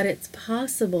 But it's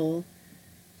possible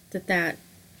that,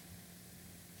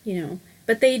 you know.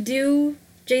 But they do,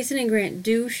 Jason and Grant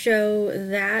do show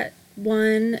that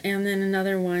one and then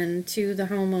another one to the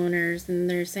homeowners, and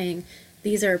they're saying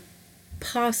these are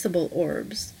possible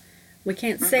orbs. We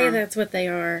can't say that's what they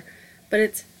are, but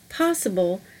it's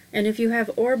possible. And if you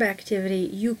have orb activity,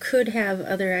 you could have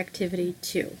other activity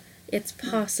too. It's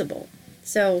possible.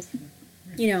 So,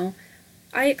 you know,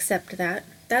 I accept that.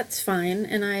 That's fine.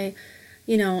 And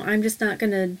I'm just not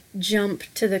going to jump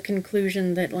to the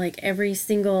conclusion that, like, every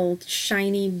single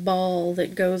shiny ball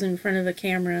that goes in front of a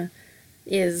camera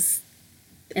is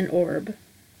an orb.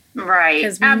 Right.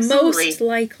 Because most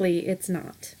likely it's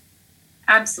not.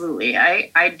 Absolutely.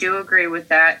 I do agree with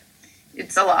that.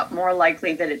 It's a lot more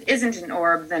likely that it isn't an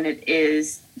orb than it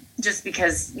is, just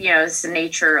because, you know, it's the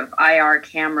nature of IR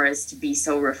cameras to be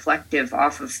so reflective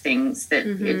off of things that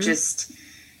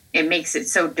it makes it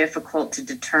so difficult to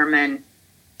determine.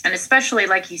 And especially,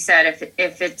 like you said,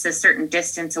 if it's a certain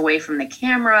distance away from the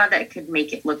camera, that could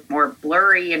make it look more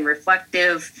blurry and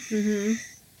reflective. Mm-hmm.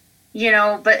 You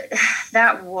know, but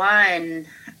that one,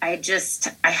 I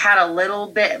had a little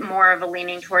bit more of a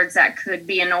leaning towards that could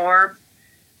be an orb.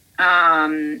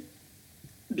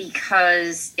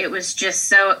 Because it was just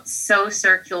so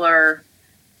circular.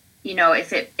 You know,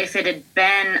 if it had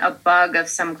been a bug of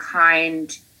some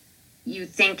kind, you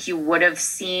think you would have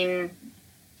seen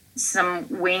some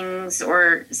wings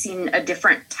or seen a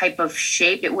different type of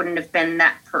shape. It wouldn't have been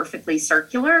that perfectly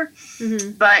circular.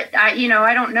 Mm-hmm. But I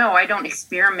don't know. I don't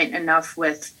experiment enough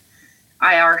with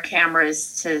IR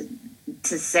cameras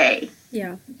to say.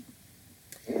 Yeah.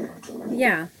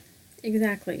 Yeah,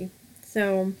 exactly.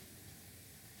 So,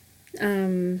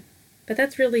 but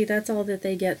that's all that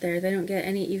they get there. They don't get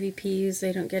any EVPs.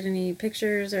 They don't get any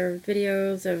pictures or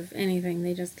videos of anything.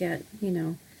 They just get, you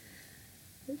know,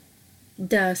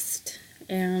 dust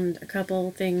and a couple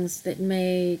things that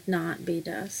may not be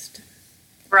dust.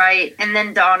 Right. And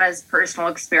then Donna's personal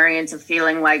experience of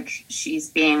feeling like she's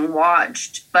being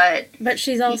watched. But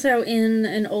she's also in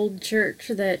an old church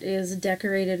that is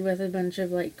decorated with a bunch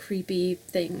of like creepy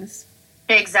things.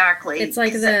 Exactly. It's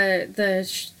like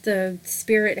the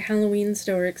spirit Halloween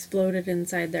store exploded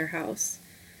inside their house.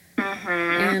 Mm-hmm.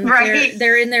 And right.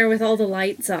 they're in there with all the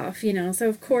lights off, you know. So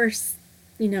of course,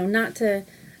 you know, not to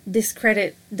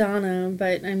discredit Donna,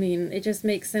 but I mean, it just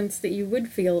makes sense that you would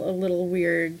feel a little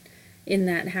weird in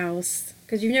that house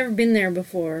because you've never been there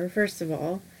before, first of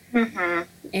all. Mm-hmm.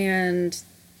 And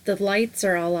the lights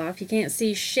are all off. You can't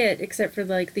see shit except for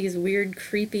like these weird,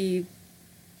 creepy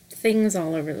things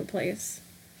all over the place.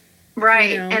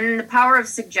 Right. You know? And the power of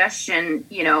suggestion,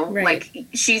 you know, Right. like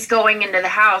she's going into the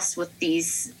house with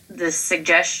this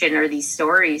suggestion or these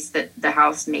stories that the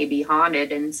house may be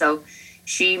haunted. And so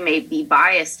she may be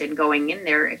biased in going in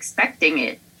there expecting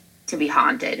it to be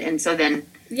haunted. And so then,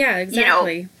 yeah,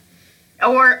 exactly. You know,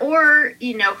 or,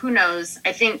 you know, who knows?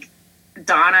 I think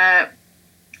Donna,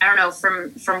 I don't know,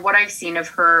 from what I've seen of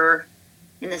her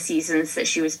in the seasons that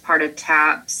she was part of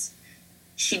TAPS,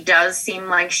 she does seem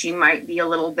like she might be a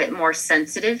little bit more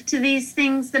sensitive to these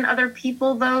things than other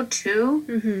people, though, too.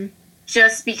 Mm-hmm.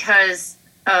 Just because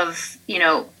of, you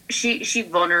know, she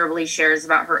vulnerably shares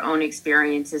about her own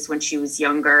experiences when she was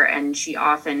younger, and she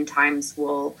oftentimes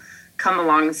will come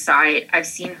alongside. I've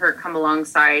seen her come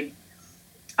alongside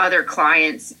other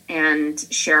clients and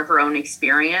share her own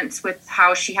experience with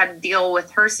how she had to deal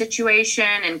with her situation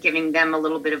and giving them a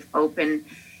little bit of hope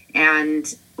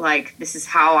and like, this is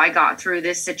how I got through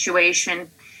this situation,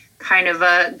 kind of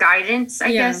a guidance,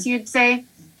 I guess you'd say.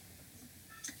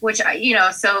 Which, you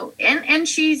know, so, and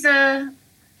she is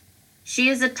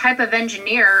a type of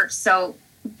engineer, so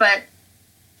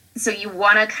you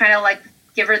want to kind of like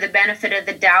give her the benefit of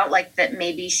the doubt, like that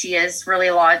maybe she is really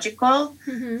logical.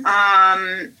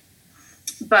 Mm-hmm.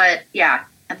 But yeah,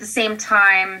 at the same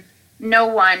time, no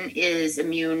one is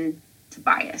immune to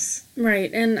bias.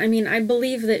 Right. And I mean, I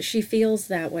believe that she feels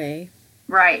that way.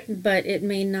 Right. But it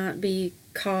may not be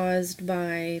caused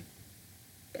by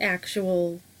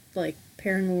actual, like,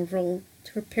 paranormal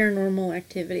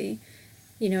activity.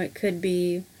 You know, it could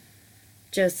be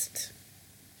just,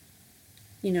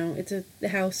 you know, it's a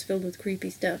house filled with creepy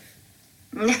stuff.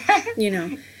 You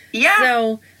know. Yeah.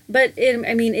 So, but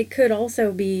it could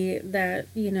also be that,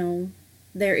 you know,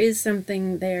 there is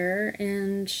something there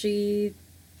and she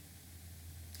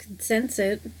could sense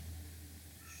it,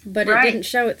 but it didn't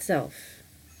show itself,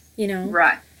 you know?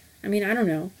 Right. I mean, I don't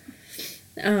know.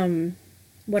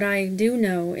 What I do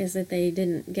know is that they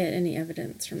didn't get any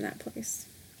evidence from that place.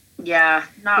 Yeah,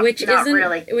 not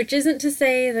really. Which isn't to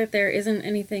say that there isn't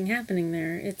anything happening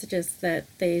there. It's just that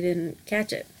they didn't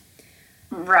catch it.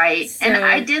 Right. So, and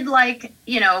I did like,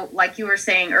 you know, like you were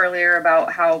saying earlier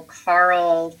about how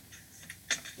Carl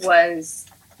was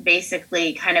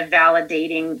basically kind of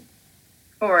validating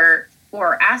or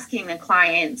asking the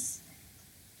clients,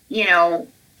 you know,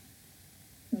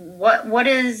 what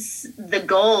is the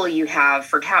goal you have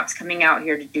for TAPS coming out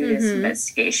here to do this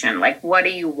investigation? Like, what do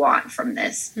you want from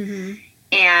this? Mm-hmm.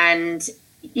 And,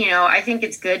 you know, I think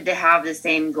it's good to have the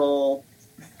same goal,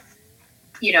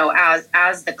 you know,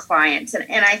 as the clients.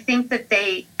 And I think that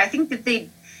they,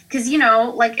 because, you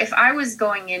know, like if I was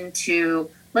going into,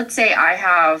 let's say I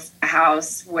have a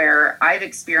house where I've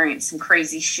experienced some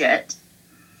crazy shit,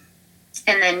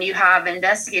 and then you have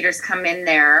investigators come in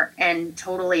there and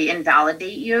totally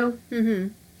invalidate you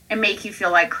and make you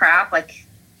feel like crap, like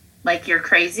you're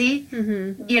crazy.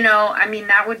 Mm-hmm. You know, I mean,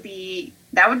 that would be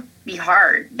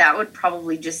hard. That would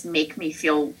probably just make me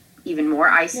feel even more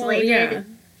isolated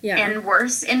and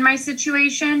worse in my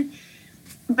situation.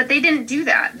 But they didn't do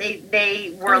that.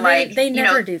 They were they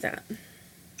never do that.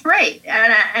 Right.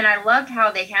 And I loved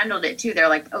how they handled it too. They're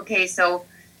like, okay, so,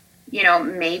 you know,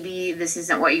 maybe this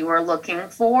isn't what you were looking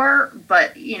for,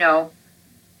 but, you know,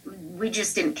 we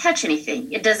just didn't catch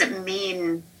anything. It doesn't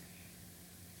mean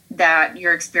that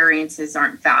your experiences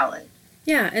aren't valid.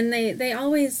 Yeah, and they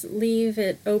always leave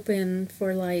it open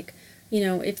for, like, you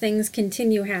know, if things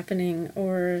continue happening,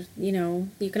 or, you know,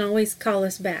 you can always call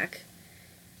us back.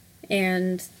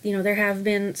 And, you know, there have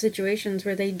been situations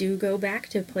where they do go back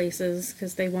to places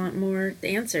because they want more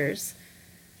answers.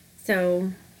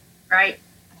 So... Right.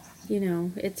 You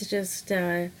know, it's just,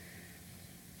 you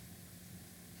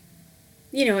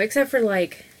know, except for,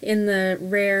 like, in the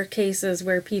rare cases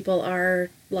where people are,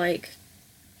 like,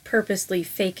 purposely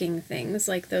faking things,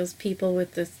 like those people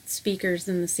with the speakers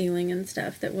in the ceiling and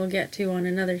stuff that we'll get to on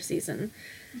another season.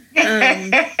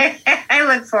 I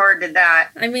look forward to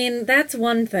that. I mean, that's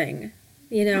one thing,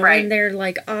 you know, right. when they're,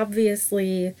 like,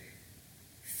 obviously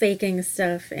faking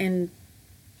stuff and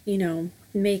you know,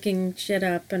 making shit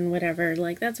up and whatever,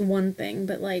 like, that's one thing.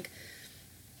 But, like,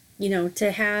 you know,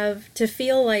 to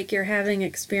feel like you're having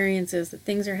experiences, that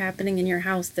things are happening in your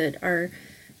house that are,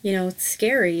 you know,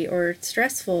 scary or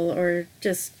stressful or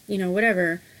just, you know,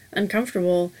 whatever,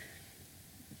 uncomfortable.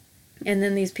 And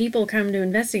then these people come to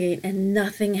investigate and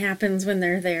nothing happens when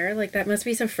they're there. Like, that must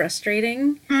be so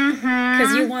frustrating.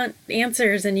 Because you want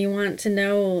answers and you want to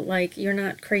know, like, you're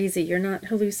not crazy, you're not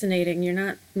hallucinating, you're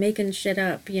not making shit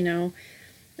up, you know.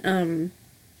 And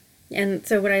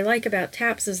so what I like about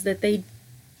TAPS is that they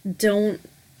don't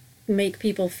make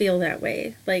people feel that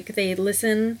way. Like, they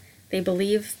listen, they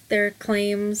believe their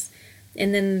claims,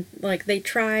 and then, like, they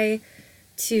try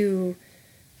to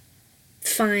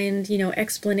find, you know,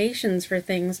 explanations for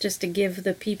things just to give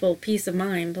the people peace of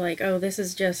mind. Like, oh, this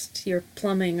is just your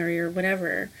plumbing or your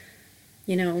whatever,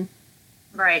 you know.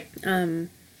 Right.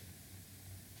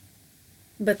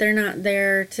 But they're not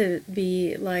there to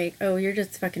be like, oh, you're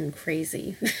just fucking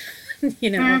crazy. You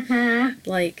know. Mm-hmm.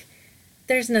 Like,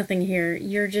 there's nothing here,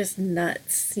 you're just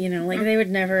nuts, you know. Like, they would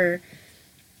never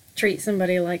treat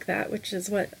somebody like that, which is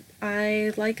what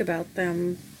I like about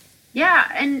them. Yeah,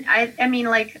 and I mean,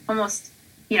 like, almost,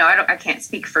 you know, I can't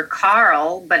speak for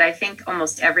Carl, but I think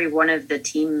almost every one of the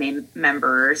team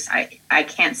members, I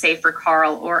can't say for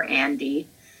Carl or Andy,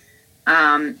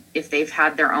 if they've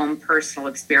had their own personal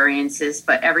experiences,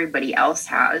 but everybody else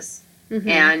has. Mm-hmm.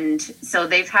 And so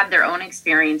they've had their own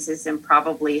experiences and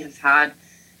probably have had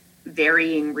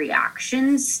varying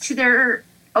reactions to their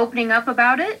opening up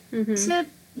about it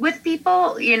with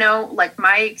people. You know, like,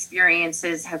 my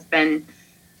experiences have been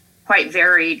quite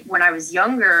varied. When I was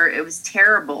younger, it was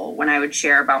terrible when I would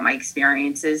share about my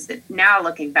experiences. That now,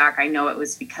 looking back, I know it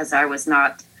was because I was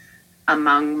not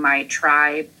among my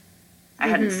tribe. I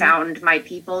hadn't found my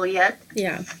people yet.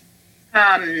 Yeah.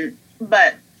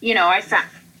 But, you know, I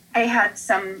had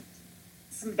some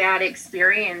bad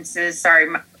experiences. Sorry,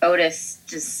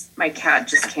 my cat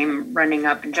just came running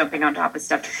up and jumping on top of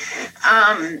stuff.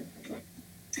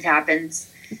 It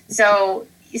happens. So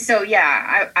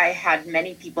yeah, I had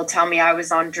many people tell me I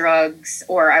was on drugs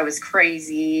or I was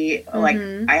crazy. Like,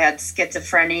 I had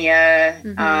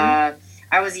schizophrenia.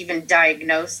 I was even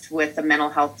diagnosed with a mental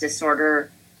health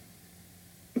disorder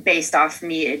based off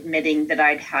me admitting that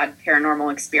I'd had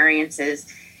paranormal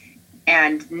experiences.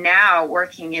 And now,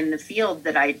 working in the field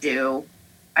that I do,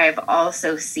 I have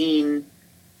also seen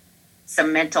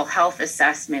some mental health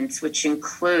assessments, which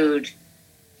include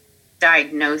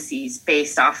diagnoses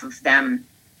based off of them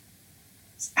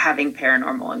having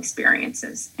paranormal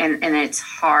experiences. And it's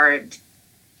hard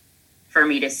for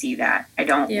me to see that. I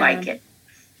don't like it.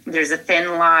 There's a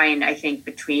thin line, I think,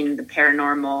 between the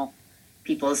paranormal,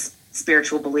 people's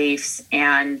spiritual beliefs,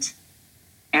 and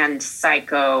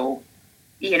psycho,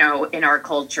 you know, in our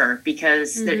culture,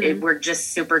 because we're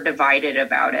just super divided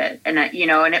about it. And, you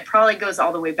know, and it probably goes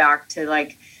all the way back to,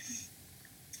 like,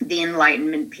 the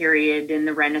Enlightenment period and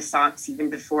the Renaissance, even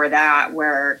before that,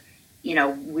 where, you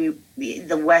know,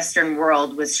 the Western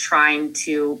world was trying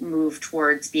to move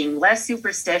towards being less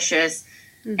superstitious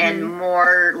and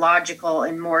more logical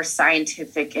and more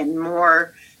scientific and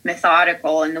more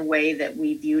methodical in the way that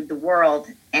we viewed the world.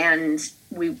 And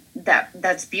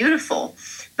that's beautiful.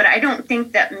 But I don't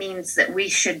think that means that we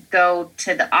should go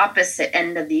to the opposite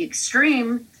end of the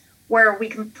extreme, where we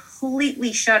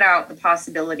completely shut out the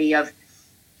possibility of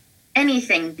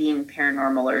anything being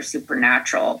paranormal or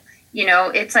supernatural. You know,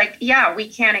 it's like, yeah, we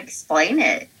can't explain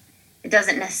it. It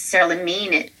doesn't necessarily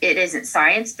mean it isn't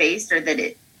science-based, or that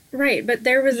it... Right, but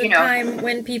there was a time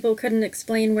when people couldn't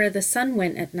explain where the sun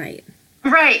went at night.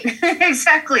 Right,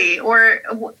 exactly. Or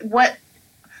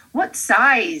what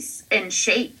size and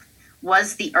shape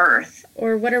was the Earth?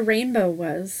 Or what a rainbow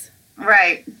was.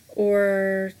 Right.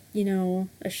 Or, you know,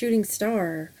 a shooting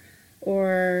star.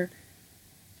 Or,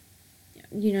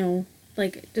 you know,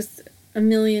 like, just a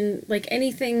million, like,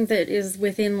 anything that is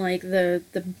within, like, the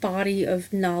body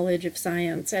of knowledge of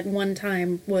science at one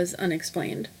time was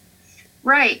unexplained.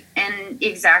 Right, and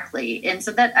exactly. And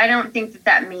so that, I don't think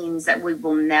that means that we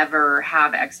will never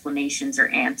have explanations or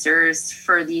answers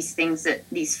for these things,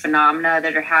 these phenomena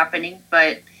that are happening.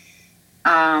 But,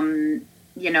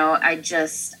 you know,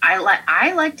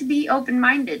 I like to be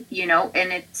open-minded, you know,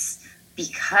 and it's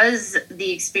because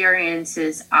the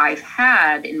experiences I've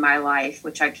had in my life,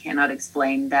 which I cannot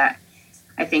explain, that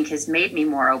I think has made me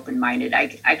more open-minded.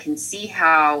 I can see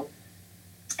how,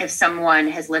 if someone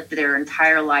has lived their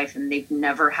entire life and they've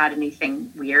never had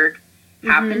anything weird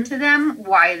happen to them,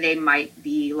 why they might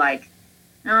be like,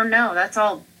 no, that's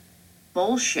all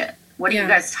bullshit. What are you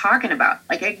guys talking about?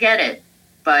 Like, I get it,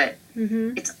 but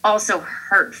it's also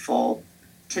hurtful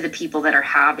to the people that are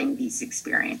having these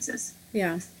experiences.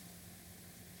 Yeah.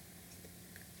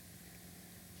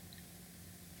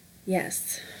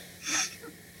 Yes.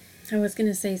 I was going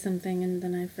to say something and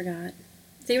then I forgot.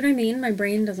 See what I mean? My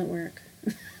brain doesn't work.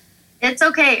 It's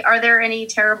okay. Are there any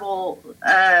terrible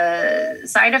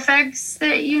side effects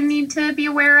that you need to be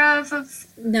aware of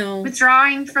No.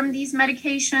 withdrawing from these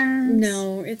medications?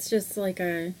 No, it's just like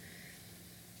a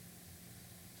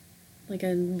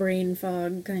brain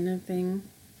fog kind of thing.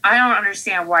 I don't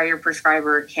understand why your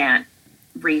prescriber can't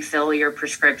refill your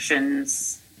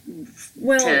prescriptions.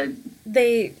 Well,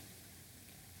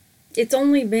 it's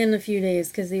only been a few days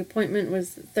because the appointment was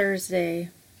Thursday,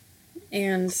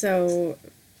 and so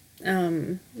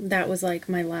that was like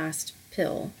my last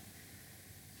pill.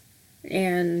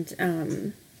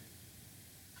 And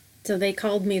so they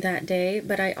called me that day,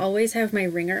 but I always have my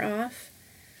ringer off.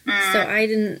 So I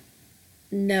didn't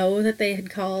know that they had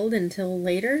called until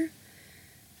later.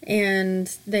 And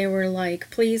they were like,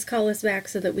 please call us back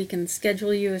so that we can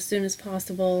schedule you as soon as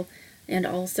possible, and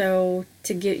also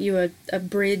to get you a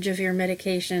bridge of your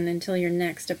medication until your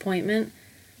next appointment.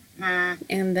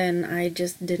 And then I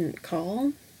just didn't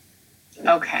call.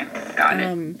 Okay, got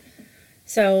it.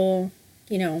 So,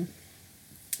 you know,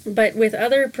 but with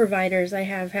other providers, I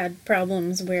have had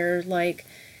problems where, like,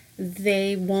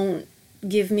 they won't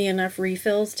give me enough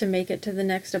refills to make it to the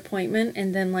next appointment,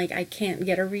 and then, like, I can't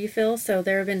get a refill. So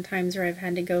there have been times where I've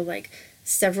had to go, like,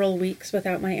 several weeks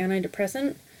without my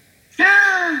antidepressant,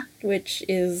 which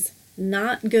is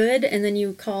not good. And then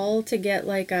you call to get,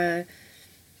 like, a,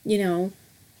 you know,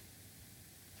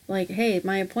 like, hey,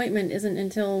 my appointment isn't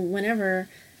until whenever,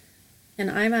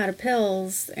 and I'm out of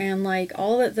pills, and, like,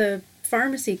 all that the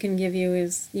pharmacy can give you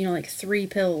is, you know, like 3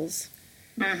 pills.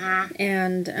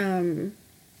 And,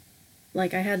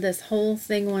 like, I had this whole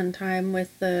thing one time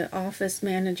with the office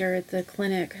manager at the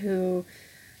clinic who,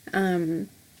 you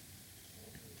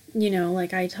know,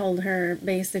 like, I told her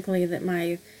basically that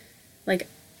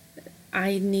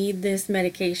I need this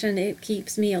medication, it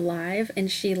keeps me alive,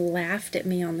 and she laughed at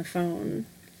me on the phone.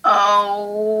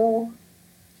 Oh.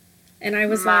 And I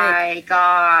was my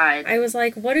God. I was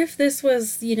like, what if this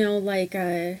was, you know, like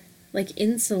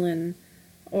insulin,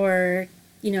 or,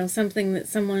 you know, something that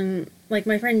someone, like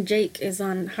my friend Jake is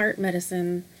on heart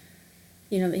medicine,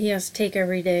 you know, that he has to take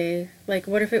every day. Like,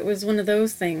 what if it was one of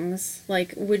those things?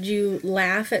 Like, would you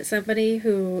laugh at somebody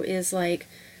who is, like,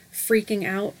 freaking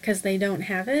out because they don't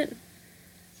have it?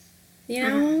 You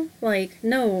know? Like,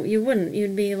 no, you wouldn't.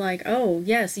 You'd be like, oh,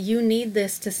 yes, you need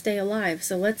this to stay alive,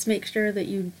 so let's make sure that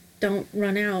you don't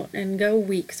run out and go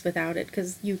weeks without it,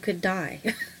 because you could die.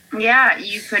 Yeah,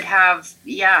 you could have,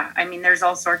 I mean, there's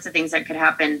all sorts of things that could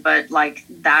happen, but, like,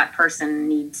 that person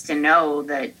needs to know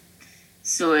that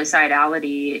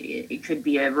suicidality, it could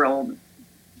be a real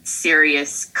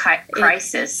serious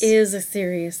crisis. It is a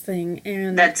serious thing,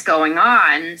 and that's going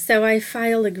on. So I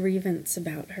filed a grievance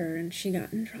about her, and she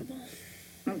got in trouble.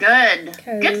 Good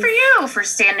for you for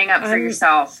standing up for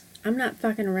yourself. I'm not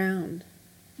fucking around.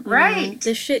 Right. You know,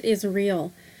 this shit is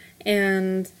real.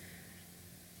 And,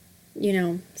 you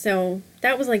know, so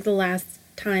that was like the last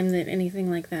time that anything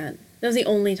like that, that was the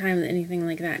only time that anything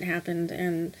like that happened.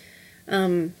 And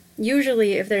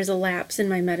usually if there's a lapse in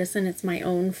my medicine, it's my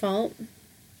own fault,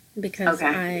 because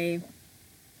I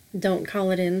don't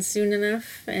call it in soon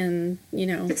enough, and, you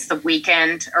know, it's the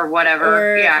weekend or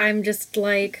whatever. Or I'm just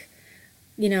like,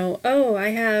 you know, oh, I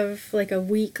have like a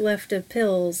week left of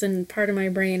pills, and part of my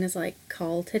brain is like,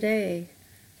 call today.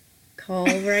 Call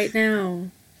right now.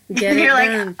 Get it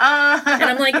done. And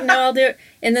I'm like, no, I'll do it.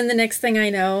 And then the next thing I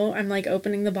know, I'm like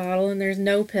opening the bottle and there's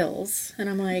no pills. And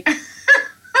I'm like,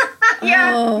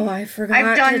 oh, I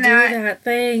forgot to do that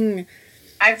thing.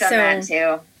 I've done that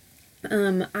too.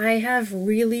 I have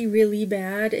really, really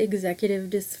bad executive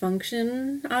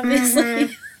dysfunction,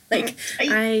 obviously. Like,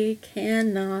 I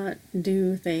cannot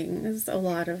do things a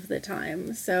lot of the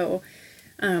time. So,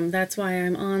 that's why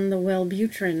I'm on the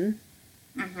Wellbutrin,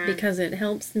 because it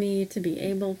helps me to be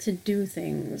able to do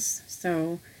things.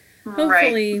 So,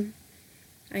 hopefully,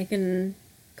 I can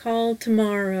call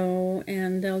tomorrow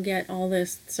and they'll get all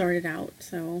this sorted out.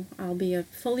 So, I'll be a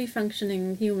fully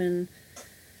functioning human.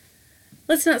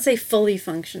 Let's not say fully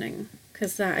functioning,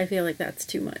 because I feel like that's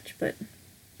too much, but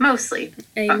mostly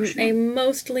a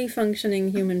mostly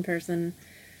functioning human person.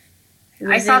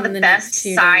 I saw the best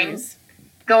sign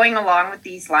going along with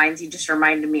these lines. You just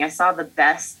reminded me. I saw the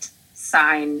best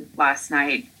sign last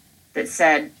night that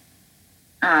said,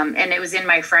 and it was in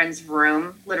my friend's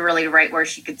room, literally right where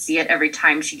she could see it every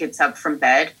time she gets up from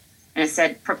bed. And it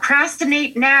said,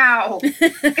 "Procrastinate now."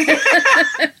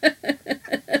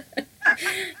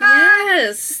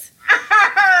 Yes.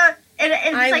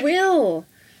 It's I like, will.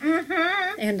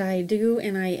 mm-hmm. And I do,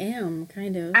 and I am,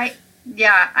 kind of.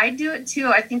 I do it too.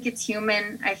 I think it's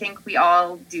human. I think we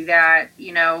all do that.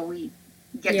 You know, we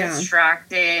get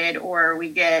distracted or we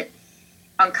get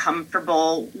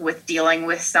uncomfortable with dealing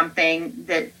with something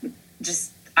that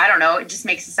just, I don't know, it just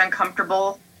makes us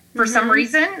uncomfortable for some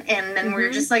reason. And then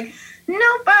we're just like,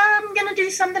 nope, I'm going to do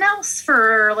something else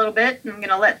for a little bit. I'm going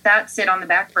to let that sit on the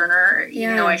back burner,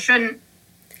 even though I shouldn't.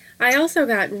 I also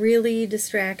got really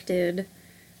distracted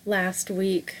last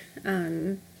week.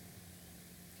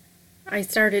 I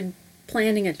started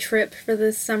planning a trip for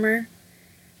this summer.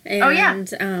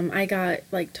 And I got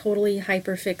like totally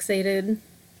hyper fixated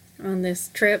on this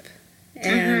trip.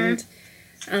 And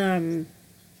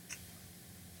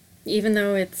even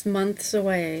though it's months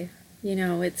away, you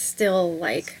know, it's still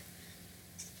like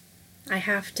I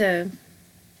have to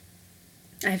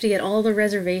get all the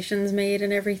reservations made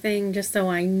and everything just so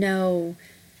I know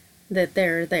that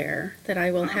they're there, that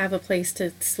I will have a place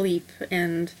to sleep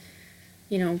and,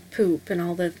 you know, poop and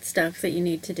all the stuff that you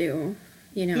need to do,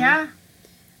 you know. Yeah.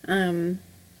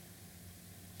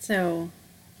 So,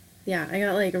 yeah, I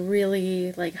got like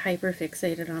really like hyper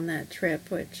fixated on that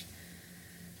trip, which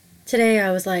today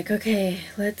I was like, okay,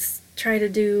 let's try to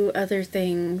do other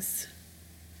things.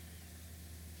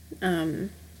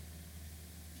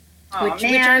 Which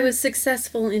I was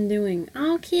successful in doing.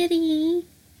 Oh, kitty.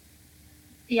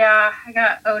 Yeah, I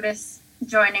got Otis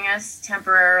joining us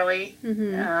temporarily.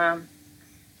 Mr.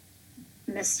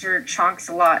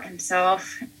 Chonks-a-lot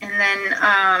himself. And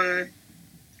then,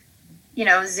 you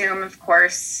know, Zoom, of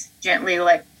course, gently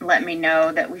let me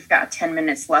know that we've got 10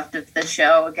 minutes left of the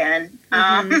show again. We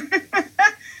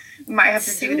might have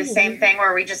to do the same thing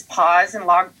where we just pause and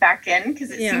log back in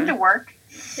because it seemed to work.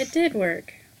 It did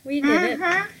work. We did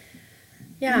it.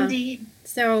 Yeah. Indeed.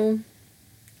 So,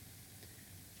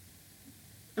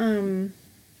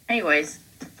 anyways,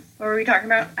 what were we talking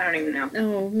about? I don't even know.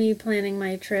 Oh, me planning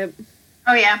my trip.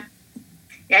 Oh, yeah.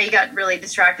 Yeah, you got really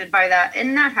distracted by that.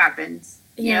 And that happens.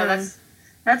 Yeah. You know,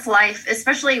 that's life,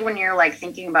 especially when you're, like,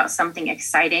 thinking about something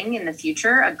exciting in the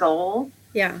future, a goal.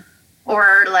 Yeah.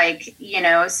 Or, like, you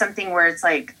know, something where it's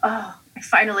like, oh, I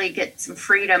finally get some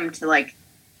freedom to, like,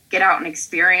 get out and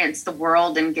experience the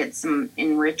world and get some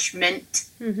enrichment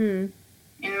in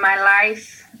my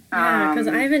life. Yeah, because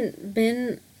I haven't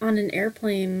been on an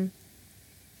airplane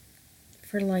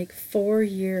for like 4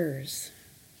 years.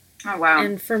 Oh, wow.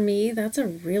 And for me, that's a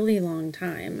really long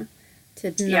time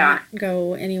to not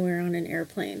go anywhere on an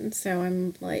airplane. So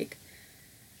I'm like,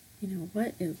 you know,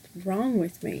 what is wrong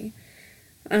with me?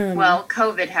 Well,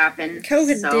 COVID happened.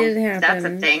 COVID did happen. That's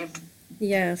a thing.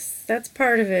 Yes, that's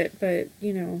part of it, but,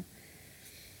 you know,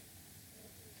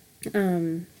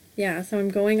 yeah, so I'm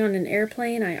going on an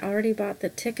airplane. I already bought the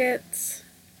tickets.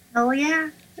 Oh, yeah.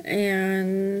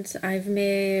 And I've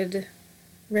made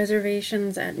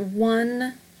reservations at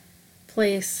one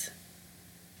place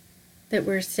that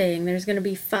we're staying. There's going to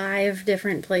be 5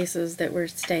 different places that we're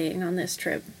staying on this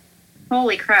trip.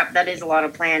 Holy crap, that is a lot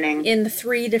of planning. In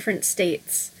 3 different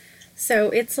states.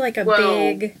 So it's like a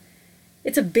big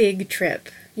trip,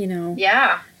 you know.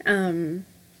 Yeah.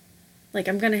 Like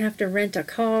I'm going to have to rent a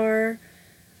car.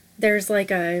 There's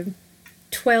like a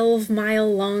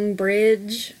 12-mile long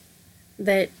bridge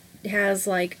that has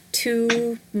like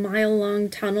 2-mile-long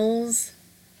tunnels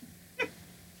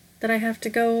that I have to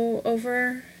go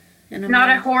over. And I'm not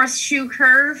a horseshoe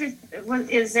curve?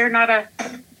 Is there not a,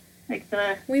 like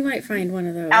the... We might find one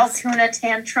of those. Altoona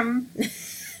tantrum?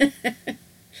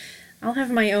 I'll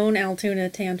have my own Altoona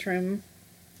tantrum.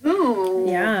 Ooh.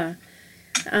 Yeah.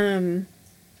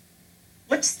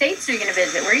 What states are you going to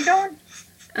visit? Where are you going?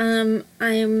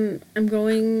 I'm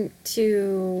going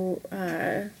to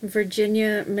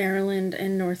Virginia, Maryland,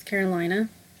 and North Carolina.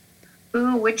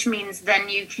 Ooh, which means then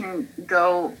you can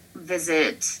go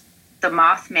visit the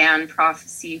Mothman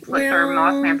prophecy or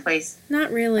Mothman place.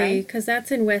 Not really, because that's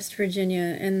in West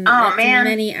Virginia, and it's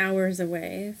many hours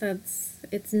away.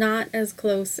 It's not as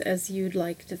close as you'd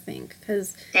like to think.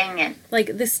 Cause, dang it.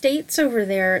 Like, the states over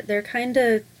there, they're kind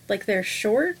of, like, they're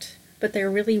short, but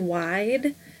they're really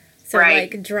wide. So,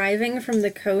 like, driving from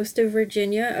the coast of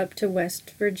Virginia up to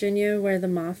West Virginia, where the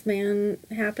Mothman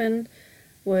happened,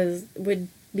 would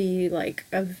be, like,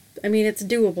 I mean, it's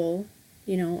doable,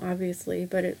 you know, obviously,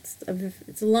 but it's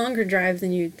a longer drive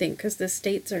than you'd think, because the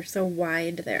states are so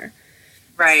wide there.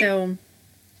 Right. So...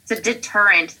 It's a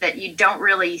deterrent that you don't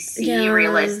really see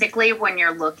realistically when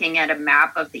you're looking at a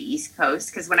map of the East Coast.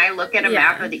 Because when I look at a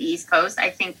map of the East Coast, I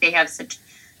think they have such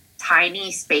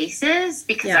tiny spaces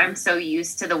because I'm so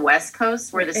used to the West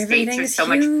Coast where the states are so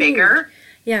much bigger.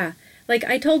 Yeah. like,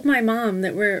 I told my mom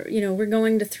that we're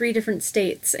going to 3 different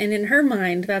states, and in her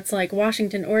mind, that's like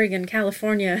Washington, Oregon,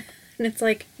 California. And it's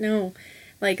like, no,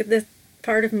 like, this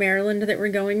part of Maryland that we're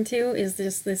going to is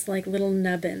just this, like, little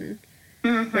nubbin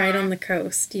right on the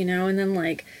coast, and then,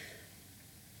 like,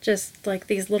 just, like,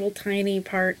 these little tiny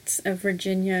parts of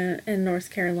Virginia and North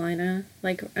Carolina.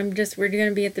 Like, we're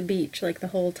gonna be at the beach, like, the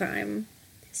whole time.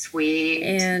 Sweet.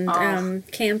 And,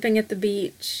 camping at the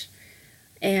beach.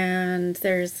 And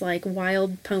there's, like,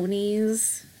 wild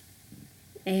ponies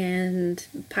and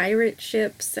pirate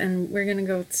ships, and we're gonna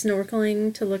go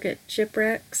snorkeling to look at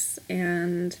shipwrecks,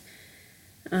 and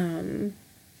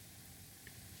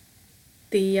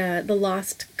the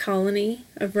lost colony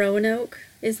of Roanoke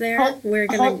is there.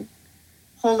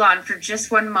 Hold on for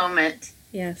just one moment.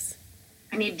 Yes.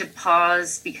 I need to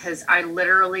pause because I don't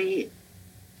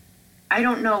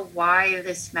know why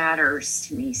this matters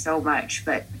to me so much,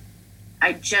 but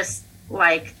I just,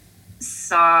 like,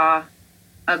 saw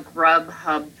a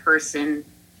Grubhub person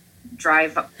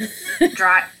drive up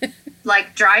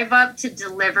to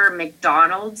deliver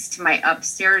McDonald's to my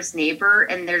upstairs neighbor,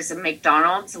 and there's a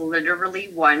McDonald's literally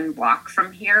 1 block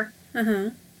from here.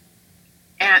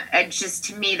 And it just,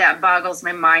 to me, that boggles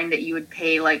my mind that you would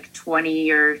pay like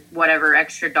 20 or whatever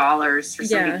extra dollars for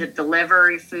somebody to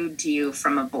deliver food to you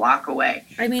from a block away.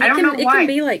 I mean, it can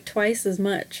be like twice as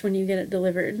much when you get it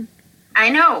delivered. I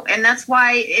know, and that's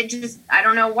why I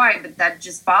don't know why, but that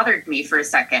just bothered me for a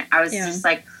second. I was just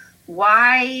like,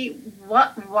 why?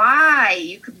 Why?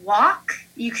 You could walk?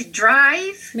 You could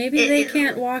drive? Maybe they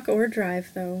can't walk or drive,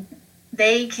 though.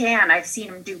 They can. I've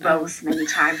seen them do both many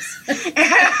times.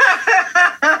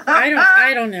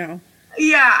 I don't know.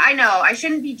 Yeah, I know. I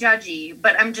shouldn't be judgy,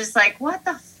 but I'm just like, why?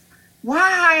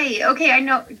 Okay, I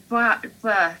know, but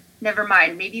never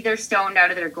mind. Maybe they're stoned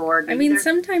out of their gourd. I mean,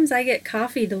 sometimes I get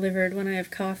coffee delivered when I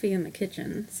have coffee in the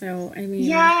kitchen. So, I mean...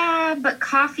 Yeah, but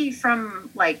coffee from,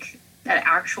 like, that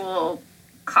actual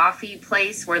coffee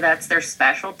place where that's their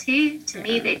specialty, to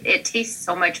me, it tastes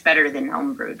so much better than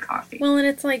home-brewed coffee. Well, and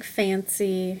it's, like,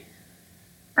 fancy.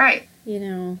 Right. I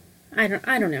don't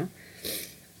know.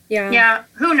 Yeah. Yeah,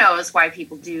 who knows why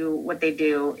people do what they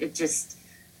do. It just,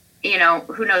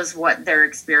 who knows what they're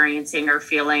experiencing or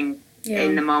feeling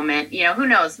in the moment. Who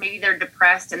knows? Maybe they're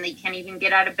depressed and they can't even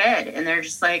get out of bed. And they're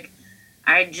just like,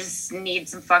 I just need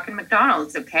some fucking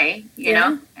McDonald's, okay? You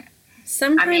know?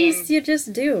 Sometimes you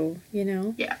just do,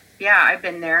 Yeah. Yeah, I've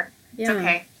been there. It's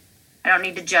okay. I don't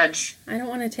need to judge. I don't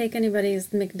want to take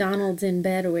anybody's McDonald's in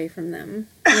bed away from them.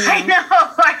 I know.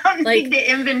 I don't need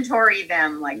to inventory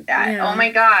them like that. Yeah. Oh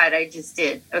my God, I just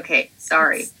did. Okay,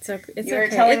 sorry. It's you were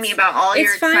telling me about all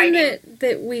your exciting... It's fine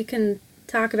that we can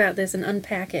talk about this and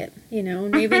unpack it,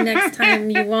 Maybe next time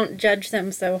you won't judge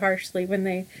them so harshly when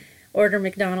they order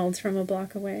McDonald's from a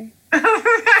block away.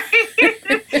 Right.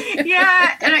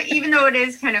 Yeah, and even though it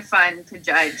is kind of fun to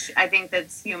judge, I think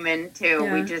that's human too.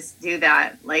 Yeah. We just do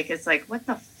that. Like, it's like, what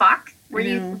the fuck?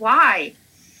 Why?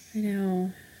 I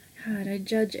know. God, I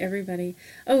judge everybody.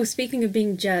 Oh, speaking of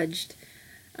being judged,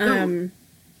 on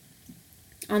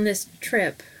this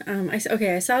trip,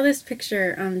 I saw this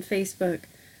picture on Facebook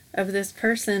of this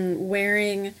person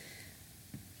wearing,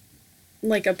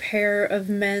 like, a pair of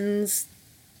men's,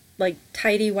 like,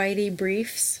 tighty-whitey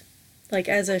briefs, like,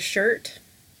 as a shirt.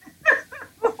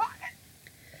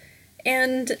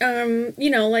 And,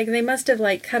 like, they must have,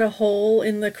 like, cut a hole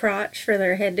in the crotch for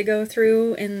their head to go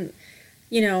through, and,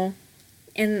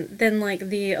 and then, like,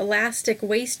 the elastic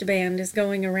waistband is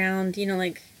going around,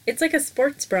 like, it's like a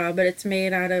sports bra, but it's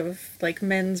made out of, like,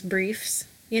 men's briefs,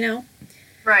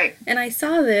 Right. And I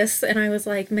saw this, and I was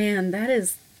like, man, that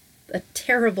is a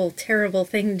terrible, terrible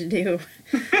thing to do.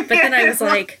 But then I was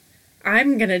like,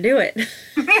 I'm gonna do it.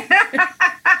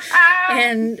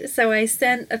 And so I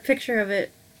sent a picture of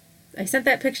it. I sent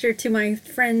that picture to my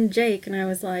friend Jake, and I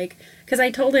was like, because I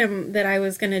told him that I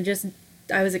was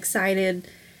excited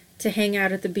to hang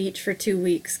out at the beach for 2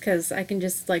 weeks, because I can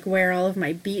just, like, wear all of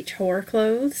my beach whore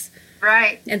clothes.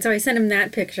 Right. And so I sent him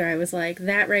that picture. I was like,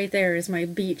 that right there is my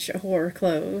beach whore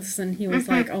clothes. And he was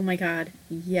like, oh my God,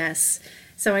 yes.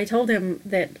 So I told him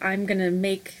that I'm going to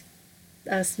make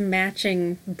us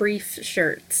matching brief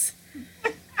shirts.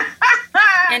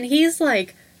 And he's,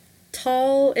 like,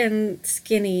 tall and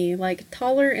skinny, like,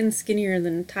 taller and skinnier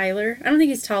than Tyler. I don't think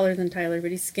he's taller than Tyler, but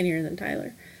he's skinnier than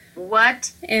Tyler.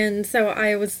 What? And so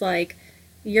I was like,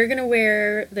 you're going to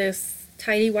wear this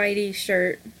tighty-whitey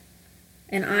shirt,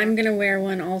 and I'm going to wear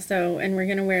one also, and we're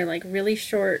going to wear, like, really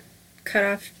short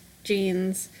cut-off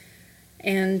jeans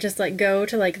and just, like, go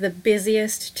to, like, the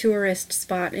busiest tourist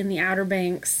spot in the Outer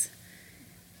Banks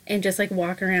and just, like,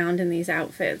 walk around in these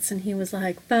outfits. And he was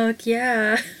like, fuck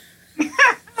yeah.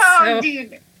 Oh, So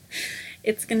dude.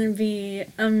 it's going to be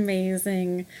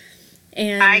amazing.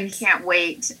 And I can't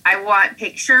wait. I want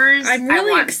pictures. I'm really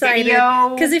I want excited video.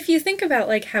 because if you think about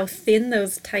like how thin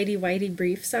those tidy whitey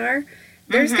briefs are,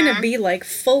 there's going to be like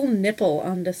full nipple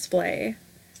on display.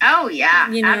 Oh yeah,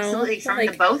 You know, absolutely. From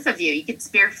like- the both of you, you could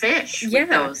spear fish Yeah. with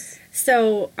those.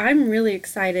 So I'm really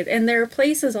excited. And there are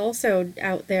places also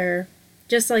out there,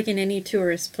 just like in any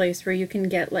tourist place, where you can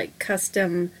get like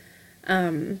custom,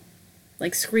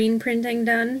 like screen printing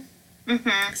done.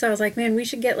 Mm-hmm. So I was like, man, we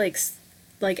should get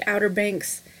like Outer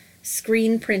Banks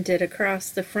screen printed across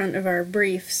the front of our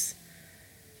briefs.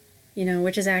 You know,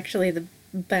 which is actually the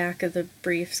back of the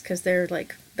briefs because they're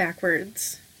like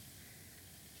backwards.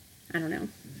 I don't know.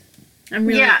 I'm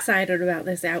really excited about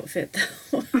this outfit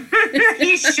though.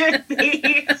 You should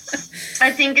be.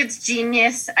 I think it's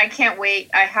genius. I can't wait.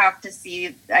 I have to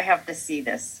see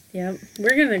this. Yep.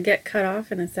 We're gonna get cut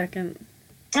off in a second.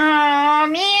 Oh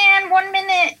man, 1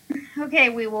 minute. Okay,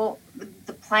 we will.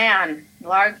 The plan.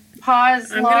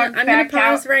 Pause. I'm log gonna back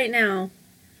pause out. right now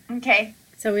Okay.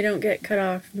 so we don't get cut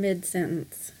off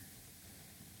mid-sentence.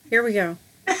 Here we go.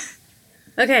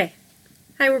 Okay.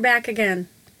 Hi, we're back again.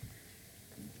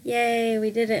 Yay,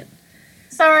 we did it.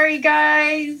 Sorry,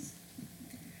 guys.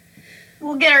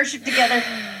 We'll get our shit together.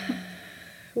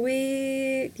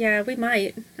 We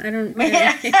might. I don't. No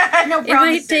It might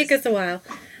promises. take us a while.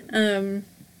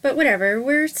 But whatever.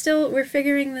 We're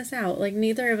figuring this out. Like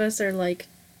neither of us are like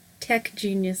tech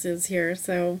geniuses here,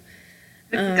 so.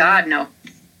 God, no.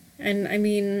 And I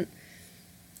mean,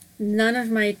 none of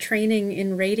my training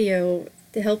in radio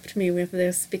helped me with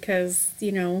this because,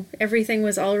 you know, everything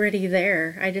was already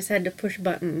there. I just had to push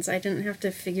buttons. I didn't have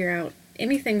to figure out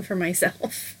anything for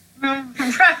myself.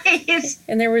 Right.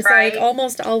 And there was Right. like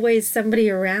almost always somebody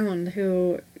around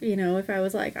who, you know, if I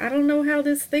was like, I don't know how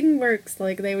this thing works,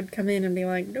 like they would come in and be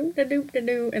like,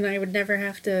 do, and I would never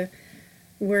have to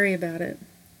worry about it.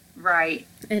 Right.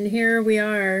 And here we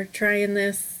are trying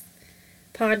this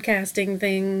podcasting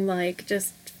thing, like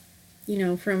just, you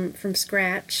know, from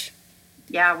scratch.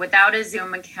 Yeah, without a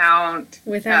Zoom account.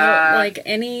 Without like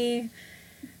any,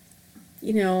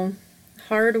 you know,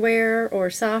 hardware or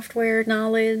software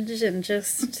knowledge and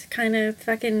just kind of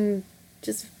fucking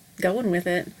just going with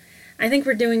it. I think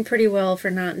we're doing pretty well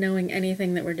for not knowing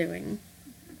anything that we're doing.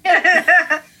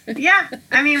 Yeah,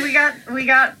 I mean we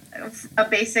got a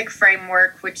basic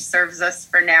framework which serves us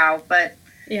for now, but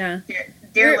Yeah.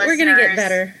 dear We're gonna get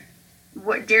better.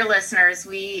 Dear listeners,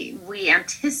 we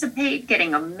anticipate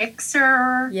getting a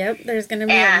mixer. Yep, there's gonna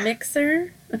be a And-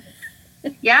 mixer.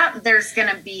 Yeah, there's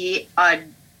gonna be a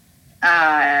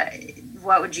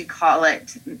what would you call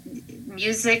it?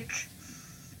 Music.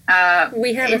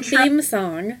 We have intro- a theme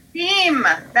song. Theme.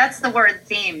 That's the word,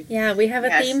 theme. Yeah, we have a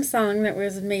Yes. theme song that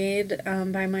was made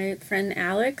by my friend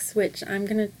Alex, which I'm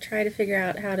gonna try to figure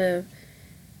out how to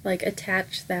like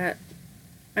attach that.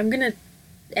 I'm gonna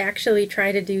actually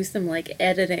try to do some like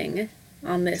editing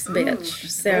on this bitch.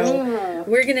 So Ooh.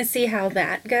 we're gonna see how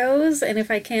that goes, and if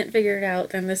I can't figure it out,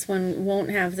 then this one won't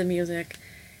have the music,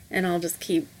 and I'll just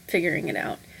keep figuring it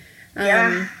out.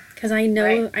 Yeah. Because I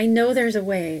know there's a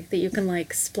way that you can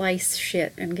like splice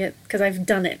shit and get, because I've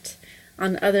done it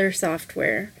on other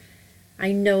software.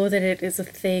 I know that it is a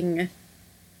thing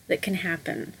that can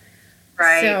happen.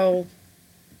 Right. So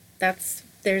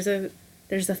there's a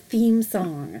theme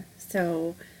song.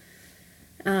 So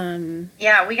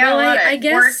Yeah, we got a lot of I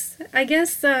work.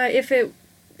 guess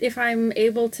if I'm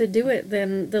able to do it,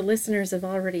 then the listeners have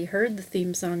already heard the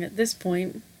theme song at this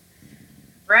point.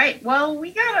 Right. Well,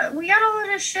 we got a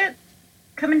lot of shit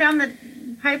coming down the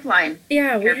pipeline.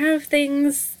 Yeah, we Here. have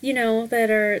things, you know, that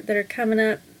are coming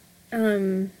up.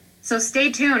 So stay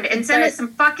tuned and send But- us some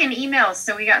fucking emails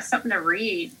so we got something to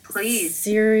read, please.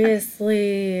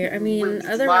 Seriously. I mean, Would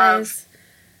otherwise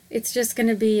it's just going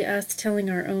to be us telling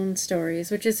our own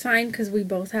stories, which is fine because we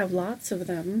both have lots of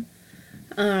them.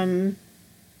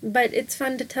 But it's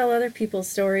fun to tell other people's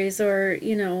stories, or,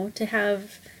 you know, to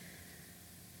have,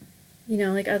 you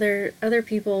know, like other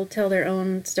people tell their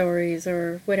own stories,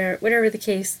 or whatever the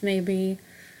case may be.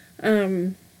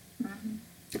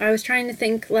 I was trying to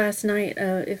think last night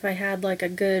if I had like a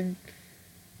good,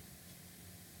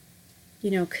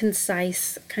 you know,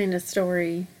 concise kind of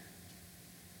story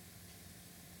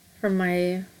from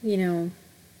my, you know,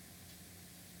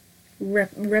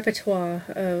 repertoire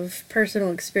of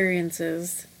personal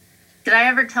experiences. Did I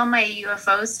ever tell my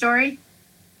UFO story?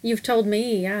 You've told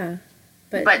me, yeah.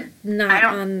 But I not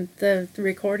don't- on the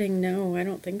recording, no, I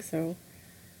don't think so.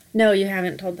 No, you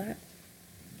haven't told that.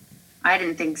 I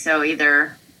didn't think so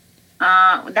either.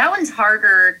 That one's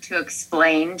harder to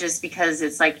explain just because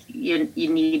it's like you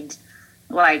need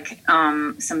like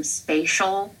some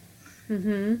spatial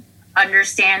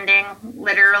understanding,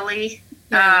 literally,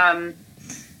 and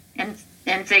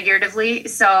figuratively.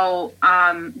 So,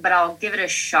 but I'll give it a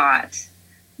shot.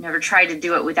 Never tried to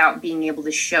do it without being able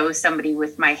to show somebody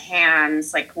with my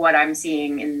hands like what I'm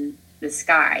seeing in the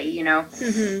sky, you know?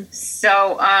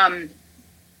 So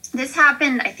this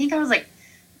happened, I think I was like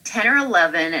 10 or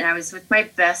 11, and I was with my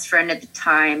best friend at the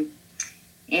time,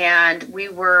 and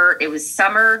it was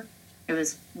summer, it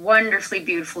was wonderfully,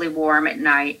 beautifully warm at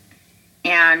night,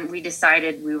 and we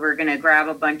decided we were going to grab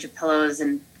a bunch of pillows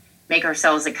and make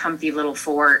ourselves a comfy little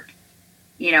fort,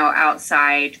 you know,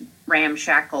 outside,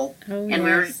 ramshackle. And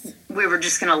we were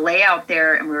just going to lay out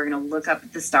there, and we were going to look up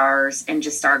at the stars and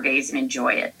just stargaze and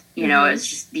enjoy it. You know, it was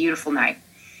just a beautiful night.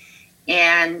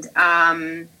 And,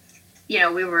 you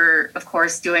know, we were, of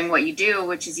course, doing what you do,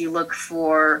 which is you look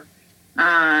for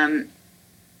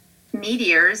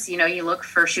meteors, you know, you look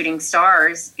for shooting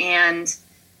stars. And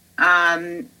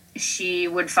she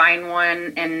would find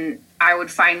one, and I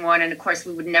would find one. And, of course,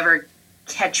 we would never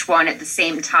catch one at the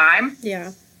same time.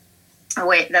 Yeah. The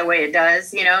way it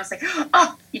does, you know, it's like,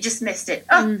 oh, you just missed it.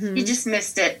 Oh, you just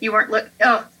missed it. You weren't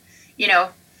you know.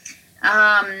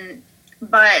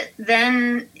 But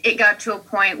then it got to a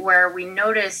point where we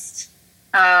noticed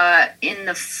in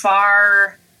the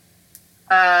far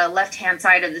left-hand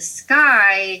side of the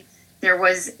sky, there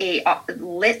was a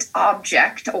lit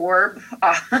object, orb,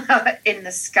 in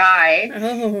the sky.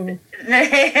 Oh.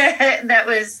 That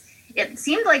was, it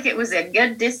seemed like it was a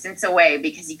good distance away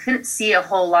because you couldn't see a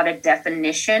whole lot of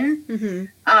definition.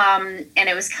 And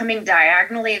it was coming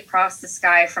diagonally across the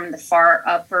sky from the far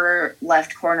upper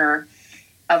left corner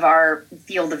of our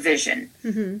field of vision.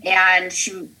 And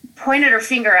she pointed her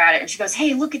finger at it and she goes,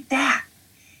 hey, look at that.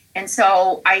 And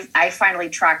so I finally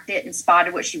tracked it and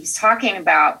spotted what she was talking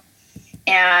about.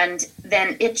 And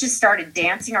then it just started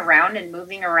dancing around and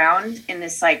moving around in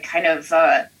this like kind of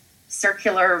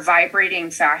circular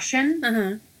vibrating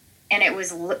fashion. And it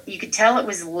was, you could tell it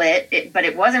was lit, but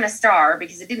it wasn't a star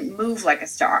because it didn't move like a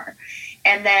star.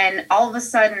 And then all of a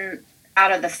sudden,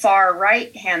 out of the far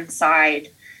right hand side,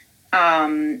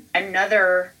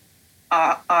 another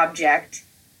object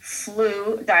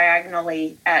flew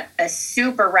diagonally at a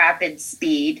super rapid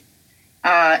speed,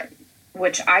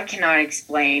 which I cannot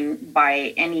explain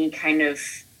by any kind of,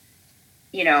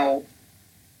 you know,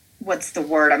 what's the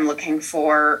word I'm looking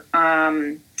for?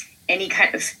 Any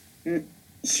kind of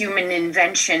human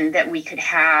invention that we could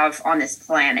have on this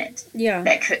planet. Yeah.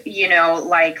 That could, you know,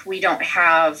 like we don't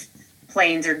have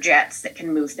planes or jets that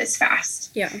can move this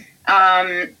fast. Yeah.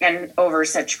 And over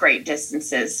such great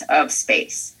distances of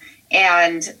space.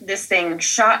 And this thing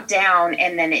shot down,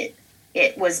 and then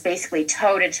it was basically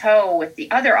toe to toe with the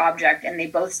other object, and they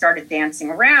both started dancing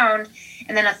around.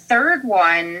 And then a third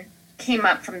one came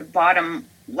up from the bottom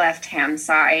left-hand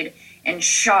side and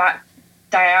shot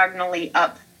diagonally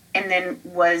up, and then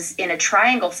was in a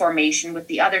triangle formation with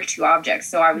the other two objects.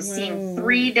 So I was seeing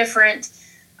three different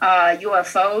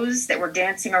UFOs that were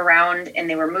dancing around, and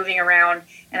they were moving around,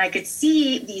 and I could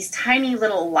see these tiny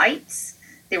little lights.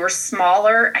 They were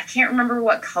smaller. I can't remember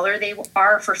what color they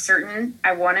are for certain.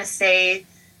 I want to say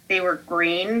they were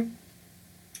green.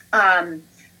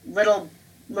 Little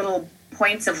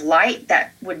points of light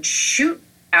that would shoot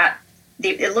at.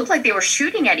 It looked like they were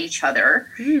shooting at each other,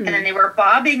 and then they were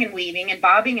bobbing and weaving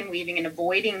and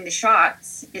avoiding the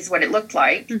shots. Is what it looked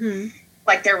like.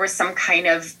 Like there was some kind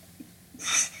of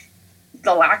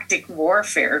galactic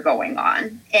warfare going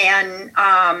on, and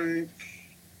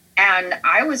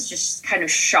I was just kind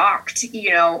of shocked. You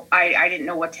know, I didn't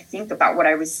know what to think about what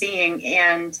I was seeing,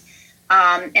 and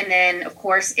then of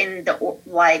course in the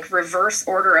like reverse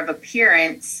order of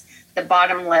appearance, the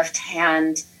bottom left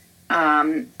hand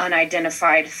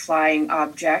unidentified flying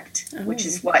object, which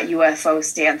is what UFO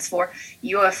stands for.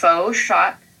 UFO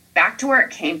shot back to where it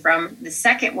came from. The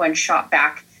second one shot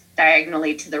back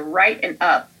diagonally to the right and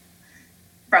up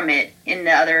from it in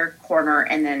the other corner,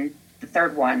 and then the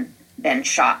third one then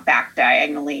shot back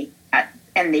diagonally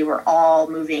and they were all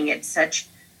moving at such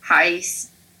high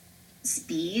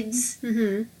speeds.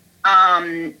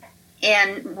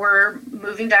 And we're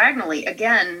moving diagonally.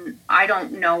 Again, I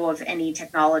don't know of any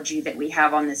technology that we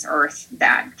have on this earth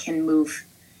that can move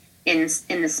in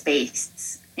the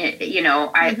space. You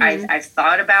know, I've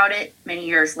thought about it many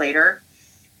years later,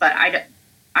 but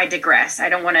I digress. I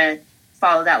don't want to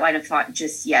follow that line of thought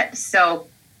just yet. So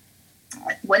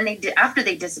when after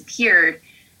they disappeared,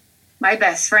 my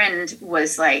best friend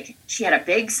was like, she had a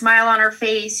big smile on her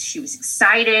face. She was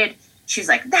excited. she's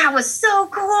like, that was so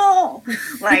cool.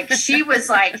 Like, she was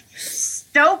like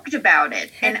stoked about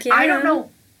it. Heck and yeah.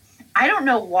 I don't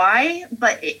know why,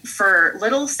 but for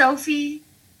little Sophie,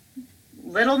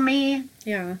 little me,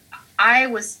 Yeah. I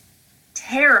was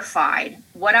terrified.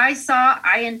 What I saw,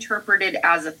 I interpreted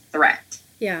as a threat.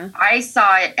 Yeah. I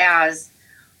saw it as,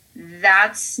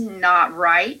 that's not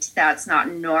right. That's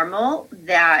not normal.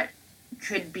 That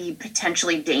could be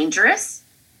potentially dangerous.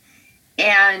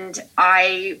 And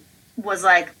I was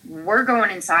like, we're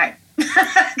going inside,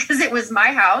 because it was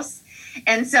my house.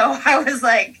 And so I was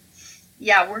like,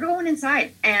 yeah, we're going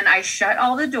inside. And I shut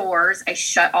all the doors. I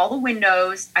shut all the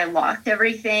windows. I locked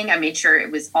everything. I made sure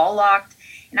it was all locked.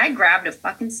 And I grabbed a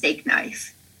fucking steak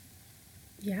knife.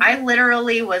 Yeah. I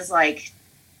literally was like,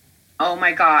 oh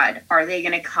my God, are they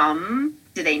going to come?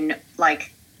 Do they know?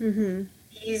 Like, Mm-hmm.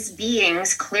 these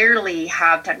beings clearly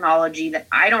have technology that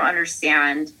I don't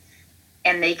understand,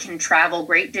 and they can travel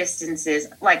great distances.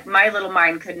 Like, my little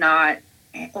mind could not,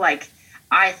 like,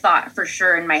 I thought for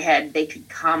sure in my head they could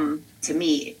come to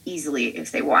me easily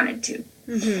if they wanted to.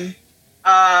 Mm-hmm.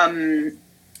 And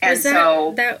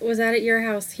was that at your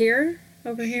house here?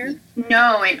 Over here?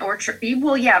 No, in Orchard.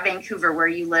 Well, yeah, Vancouver, where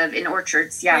you live, in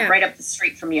Orchards. Yeah, right up the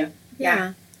street from you.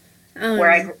 Yeah.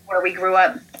 Where we grew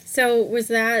up. So was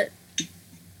that,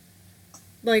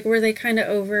 like, were they kind of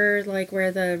over, like,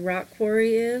 where the rock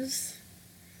quarry is?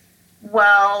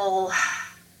 Well,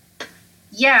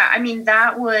 yeah, I mean,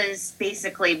 that was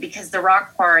basically because the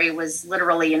rock quarry was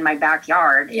literally in my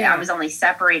backyard. Yeah. I was only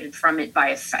separated from it by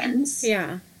a fence.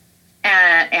 Yeah.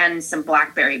 And some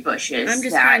blackberry bushes. I'm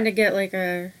just trying to get like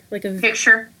a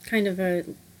picture, kind of a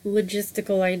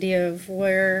logistical idea of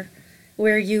where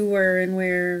you were and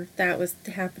where that was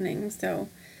happening. So,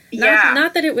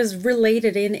 not that it was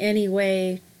related in any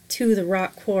way to the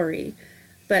rock quarry,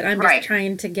 but I'm just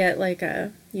trying to get like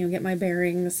get my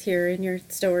bearings here in your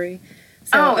story.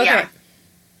 So,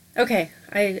 okay,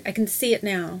 I can see it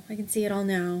now. I can see it all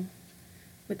now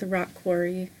with the rock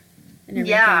quarry and everything.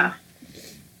 Yeah.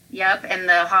 Yep, and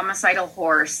the homicidal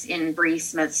horse in Bree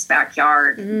Smith's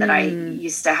backyard that I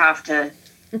used to have to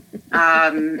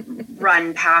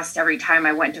run past every time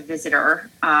I went to visit her.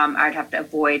 I'd have to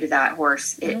avoid that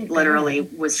horse. It literally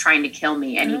was trying to kill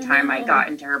me anytime I got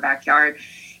into her backyard.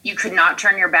 You could not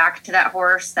turn your back to that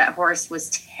horse. That horse was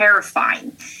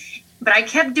terrifying. But I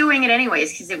kept doing it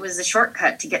anyways because it was a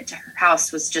shortcut to get to her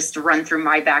house, was just to run through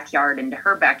my backyard into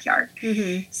her backyard.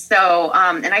 Mm-hmm. So,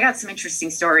 and I got some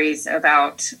interesting stories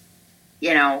about,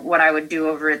 what I would do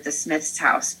over at the Smith's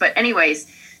house. But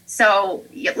anyways, so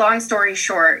long story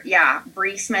short, yeah,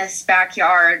 Bree Smith's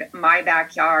backyard, my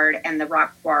backyard, and the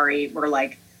rock quarry were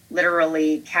like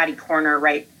literally catty corner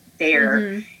right there.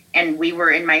 Mm-hmm. And we were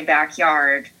in my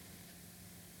backyard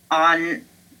on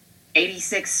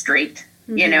 86th Street,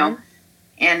 mm-hmm.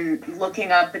 And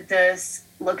looking up at the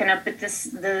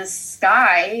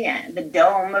sky, the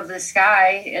dome of the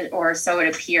sky, or so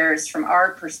it appears from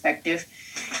our perspective.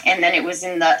 And then it was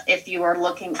if you were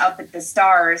looking up at the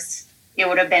stars, it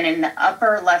would have been in the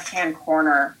upper left-hand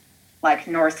corner, like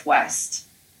northwest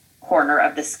corner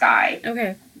of the sky.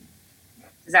 Okay.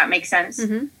 Does that make sense?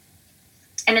 Mm-hmm.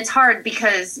 And it's hard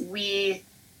because we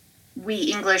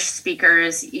English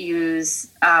speakers use,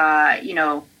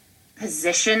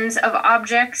 positions of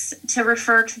objects to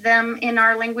refer to them in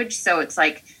our language. So it's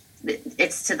like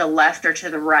it's to the left or to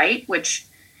the right, which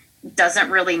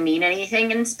doesn't really mean anything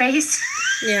in space.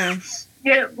 Yeah.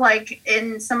 Like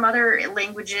in some other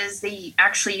languages, they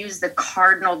actually use the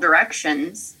cardinal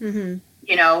directions, mm-hmm.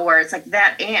 Where it's like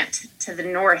that ant to the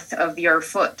north of your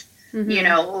foot.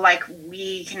 Mm-hmm. Like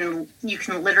you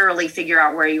can literally figure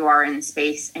out where you are in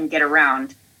space and get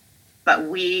around. But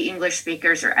we English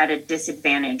speakers are at a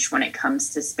disadvantage when it comes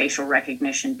to spatial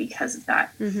recognition because of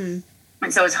that. Mm-hmm.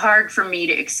 And so it's hard for me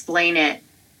to explain it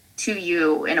to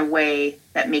you in a way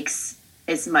that makes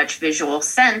as much visual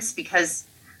sense because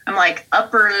I'm like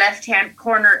upper left-hand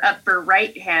corner, upper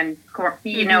right-hand corner.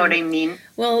 You know what I mean?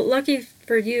 Well, lucky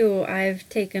for you, I've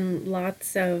taken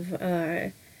lots of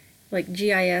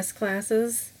GIS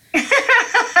classes.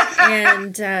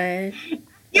 And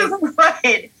you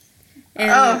would.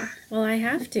 And, well, I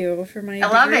have to for my degree.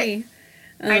 I love it.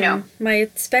 I know. My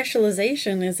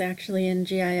specialization is actually in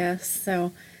GIS,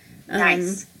 so...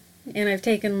 nice. And I've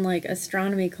taken,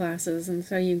 astronomy classes, and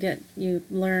so you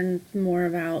learn more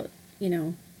about,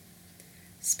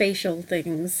 spatial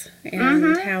things and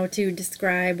mm-hmm. how to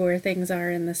describe where things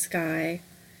are in the sky.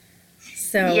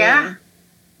 So, yeah.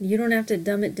 You don't have to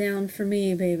dumb it down for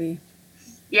me, baby.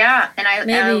 Yeah, and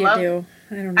Maybe you do.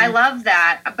 I don't know. I love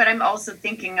that, but I'm also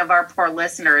thinking of our poor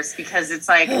listeners, because it's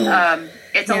like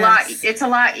it's a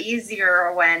lot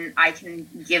easier when I can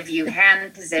give you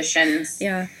hand positions.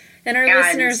 Yeah. And our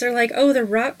listeners are like, oh, the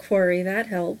rock quarry, that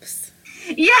helps.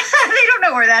 Yeah, they don't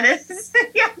know where that is.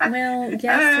 Yeah. Well,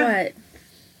 guess what?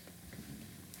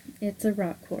 It's a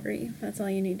rock quarry. That's all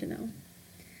you need to know.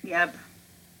 Yep.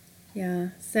 Yeah,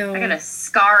 so... I got a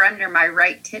scar under my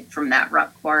right tit from that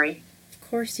rock quarry. Of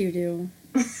course you do.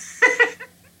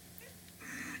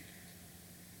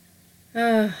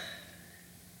 Gosh,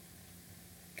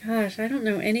 I don't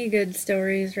know any good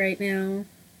stories right now.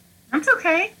 That's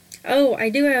okay. Oh, I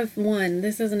do have one.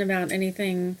 This isn't about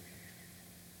anything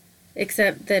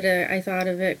except that I thought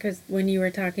of it because when you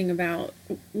were talking about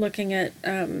looking at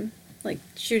like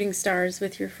shooting stars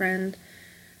with your friend,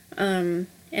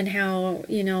 and how,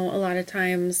 you know, a lot of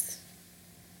times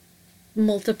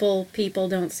multiple people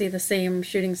don't see the same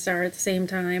shooting star at the same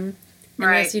time.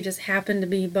 Unless you just happen to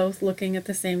be both looking at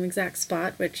the same exact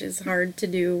spot, which is hard to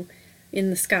do in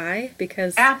the sky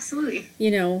because... Absolutely.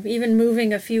 You know, even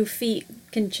moving a few feet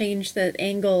can change the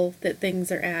angle that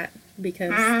things are at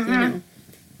because, you know,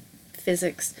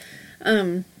 physics.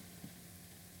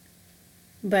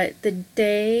 But the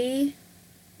day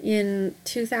in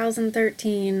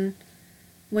 2013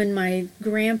 when my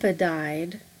grandpa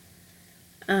died,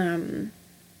 Ooh.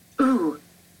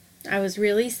 I was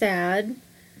really sad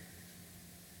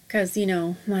because, you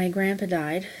know, my grandpa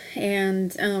died.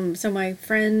 And so my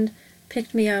friend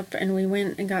picked me up and we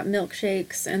went and got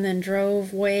milkshakes and then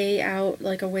drove way out,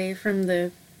 like away from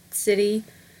the city,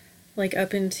 like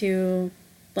up into,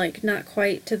 like not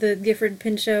quite to the Gifford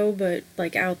Pinchot, but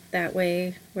like out that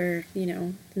way where, you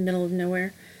know, the middle of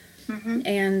nowhere. Mm-hmm.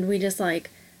 And we just like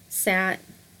sat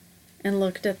and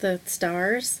looked at the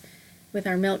stars with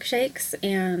our milkshakes,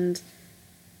 and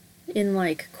in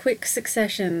like quick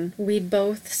succession we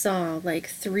both saw like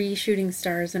 3 shooting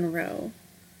stars in a row.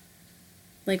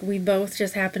 Like we both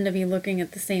just happened to be looking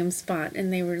at the same spot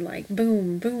and they were like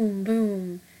boom, boom,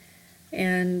 boom.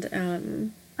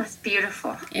 And that's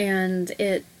beautiful. And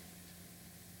it,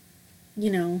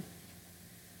 you know,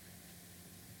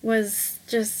 was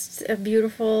just a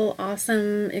beautiful,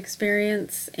 awesome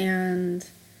experience. And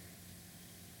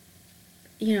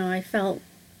you know, I felt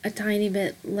a tiny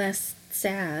bit less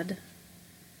sad,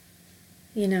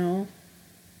 you know,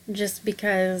 just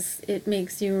because it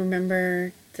makes you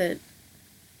remember that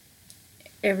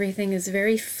everything is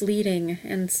very fleeting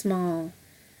and small.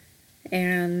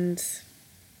 And,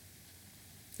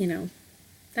 you know,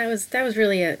 that was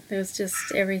really it. It was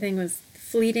just, everything was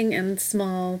fleeting and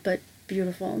small, but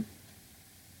beautiful.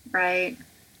 Right.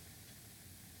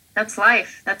 That's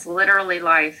life. That's literally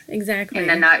life. Exactly. In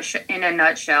a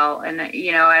nutshell. And,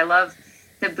 you know, I love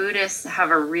the Buddhists have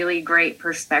a really great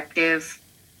perspective,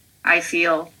 I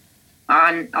feel,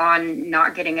 on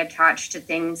not getting attached to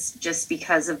things just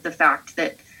because of the fact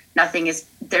that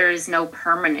there is no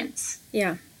permanence.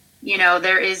 Yeah. You know,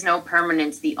 there is no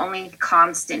permanence. The only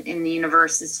constant in the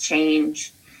universe is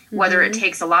change. Mm-hmm. Whether it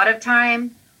takes a lot of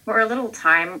time or a little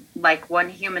time, like one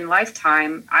human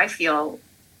lifetime, I feel,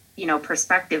 you know,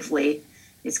 prospectively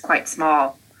is quite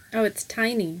small. Oh, it's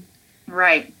tiny.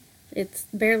 Right. It's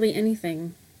barely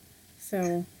anything.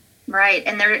 So. Right.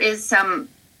 And there is some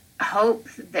hope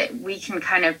that we can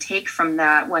kind of take from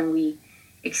that when we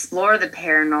explore the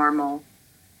paranormal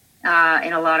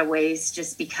in a lot of ways,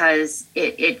 just because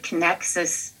it connects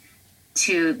us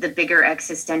to the bigger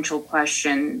existential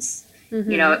questions.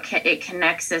 Mm-hmm. You know, it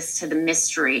connects us to the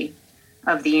mystery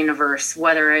of the universe,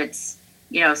 whether it's,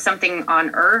 you know, something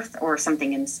on Earth or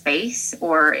something in space,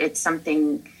 or it's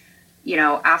something, you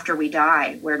know, after we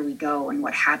die, where do we go and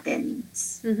what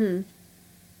happens? Mm-hmm.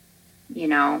 You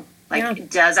know,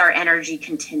 like, does our energy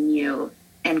continue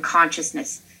and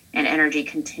consciousness and energy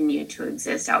continue to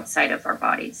exist outside of our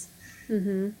bodies?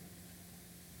 Mm-hmm.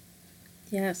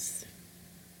 Yes.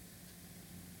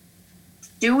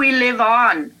 Do we live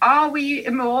on? Are we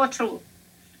immortal?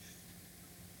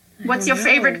 What's your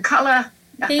favorite color?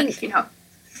 Pink. You know.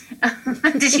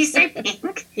 Did she say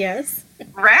pink? Yes.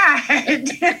 Red.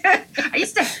 I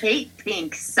used to hate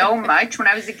pink so much when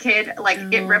I was a kid. Like,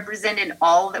 it represented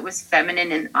all that was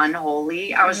feminine and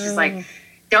unholy. I was just like,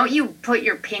 don't you put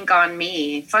your pink on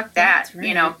me. Fuck that, right.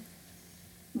 You know.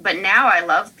 But now I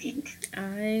love pink.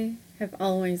 I have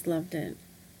always loved it.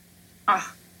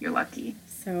 Oh, you're lucky.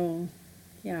 So,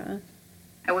 yeah.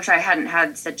 I wish I hadn't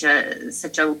had such a,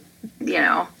 you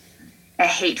know, a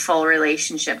hateful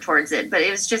relationship towards it, but it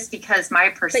was just because my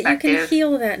perspective. But you can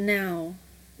heal that now.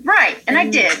 Right, and I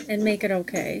did. And make it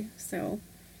okay, so.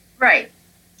 Right.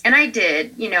 And I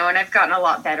did, and I've gotten a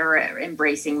lot better at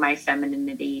embracing my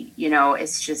femininity.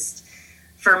 It's just,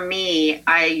 for me,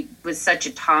 I was such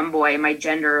a tomboy. My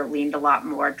gender leaned a lot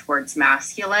more towards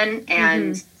masculine.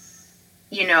 And,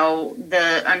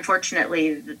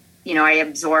 unfortunately, I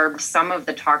absorbed some of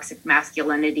the toxic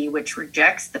masculinity, which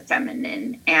rejects the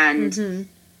feminine and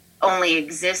only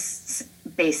exists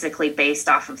basically based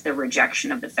off of the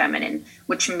rejection of the feminine,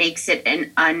 which makes it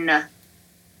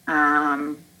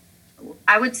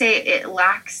I would say it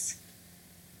lacks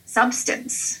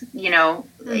substance, no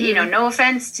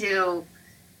offense to,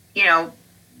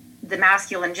 the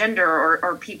masculine gender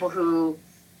or people who,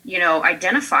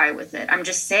 identify with it. I'm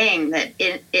just saying that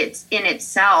it's in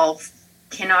itself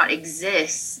cannot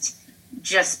exist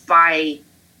just by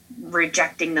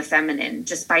rejecting the feminine,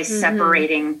 just by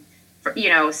separating,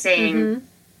 saying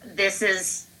this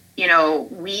is,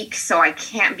 weak, so I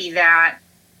can't be that,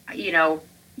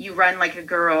 you run like a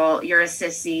girl, you're a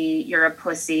sissy, you're a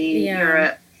pussy, you're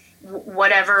a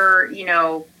whatever,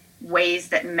 ways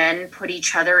that men put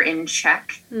each other in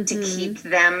check to keep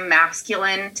them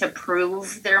masculine, to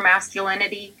prove their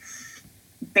masculinity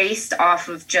based off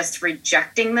of just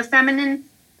rejecting the feminine.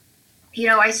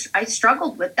 I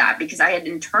struggled with that because I had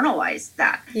internalized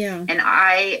that. Yeah. And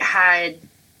I had,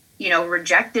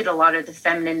 rejected a lot of the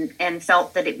feminine and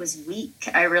felt that it was weak.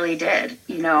 I really did,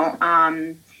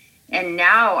 and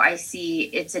now I see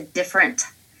it's a different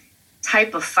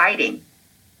type of fighting.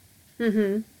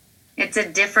 It's a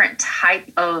different type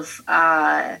of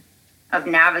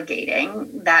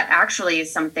navigating that actually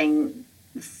is something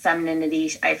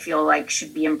femininity, I feel like,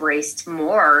 should be embraced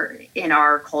more in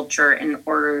our culture in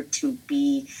order to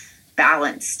be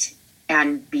balanced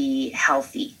and be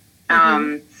healthy.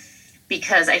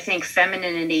 Because I think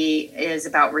femininity is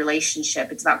about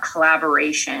relationship. It's about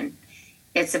collaboration.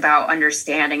 It's about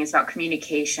understanding. It's about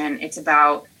communication. It's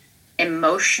about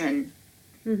emotion,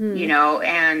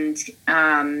 and,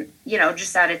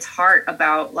 just at its heart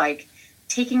about like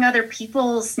taking other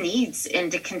people's needs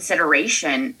into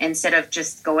consideration instead of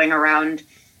just going around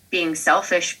being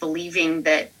selfish, believing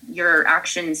that your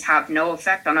actions have no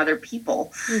effect on other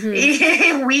people.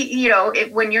 When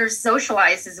you're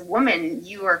socialized as a woman,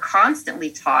 you are constantly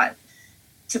taught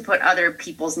to put other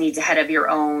people's needs ahead of your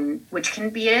own, which can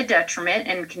be a detriment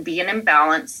and can be an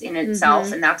imbalance in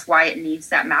itself. And that's why it needs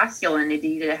that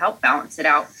masculinity to help balance it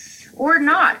out, or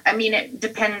not. I mean, it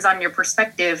depends on your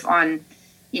perspective on,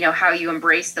 how you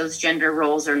embrace those gender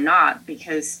roles or not,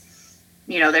 because,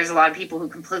 there's a lot of people who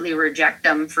completely reject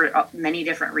them for many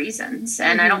different reasons.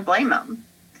 And I don't blame them,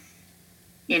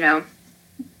 Yeah.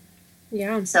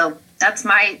 So that's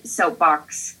my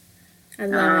soapbox. I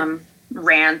love it.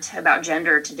 Rant about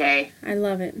gender today. I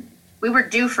love it. We were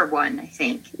due for one, I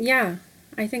think. Yeah,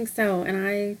 I think so,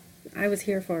 and I was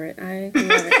here for it. I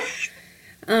love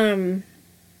it.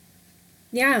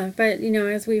 Yeah, but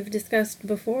as we've discussed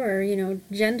before,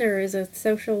 gender is a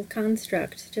social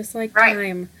construct, just like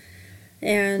time.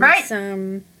 And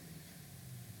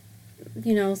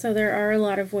so there are a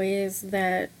lot of ways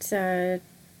that the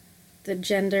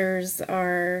genders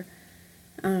are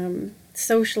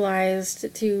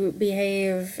socialized to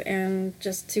behave and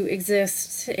just to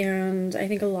exist, and I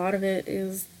think a lot of it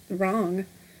is wrong.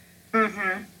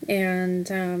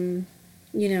 And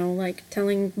like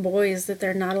telling boys that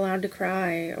they're not allowed to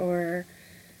cry, or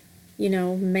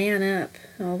man up,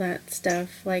 all that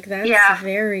stuff, like that's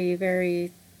very,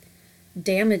 very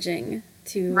damaging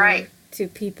to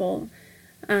people.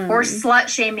 Or slut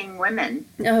shaming women.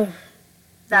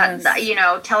 That,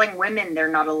 telling women they're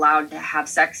not allowed to have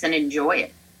sex and enjoy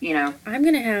it, I'm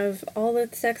going to have all the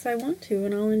sex I want to,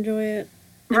 and I'll enjoy it.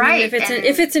 Right.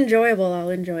 If it's enjoyable, I'll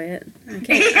enjoy it. I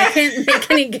can't make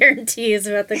any guarantees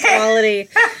about the quality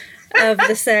of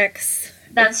the sex.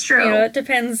 That's true. It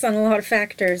depends on a lot of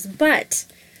factors, but,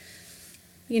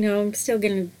 I'm still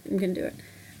going to do it.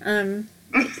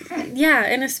 Yeah,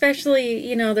 and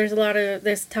especially, there's a lot of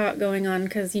this talk going on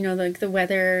because, like the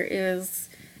weather is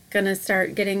gonna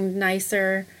start getting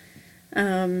nicer.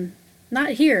 Not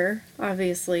here,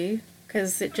 obviously,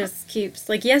 because it just keeps,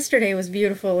 like, yesterday was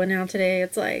beautiful, and now today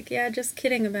it's like, yeah, just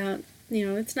kidding about,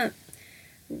 it's not,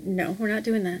 no, we're not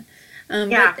doing that.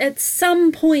 But at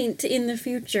some point in the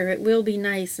future, it will be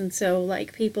nice, and so,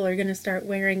 like, people are gonna start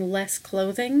wearing less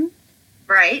clothing.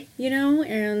 Right.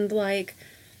 And, like,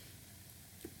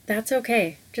 that's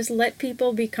okay. Just let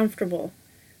people be comfortable,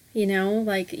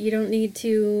 like, you don't need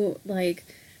to, like,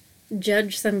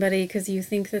 judge somebody because you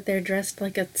think that they're dressed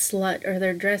like a slut or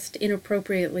they're dressed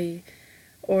inappropriately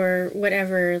or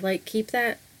whatever. Like, keep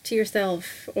that to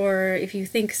yourself. Or if you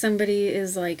think somebody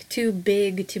is, like, too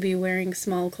big to be wearing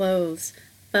small clothes,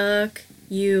 fuck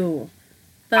you.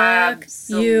 fuck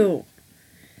you.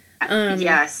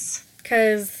 Yes.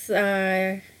 Because,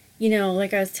 you know,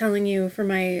 like I was telling you for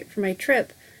my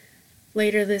trip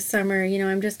later this summer, you know,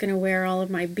 I'm just going to wear all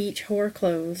of my beach whore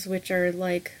clothes, which are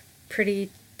like pretty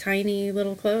tiny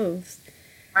little clothes.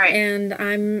 Right. And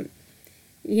I'm,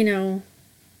 you know,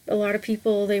 a lot of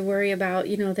people, they worry about,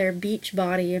 you know, their beach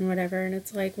body and whatever. And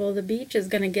it's like, well, the beach is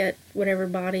going to get whatever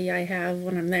body I have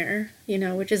when I'm there, you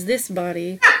know, which is this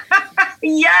body.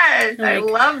 Yes. Like, I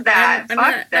love that.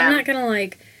 I'm not going to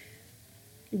like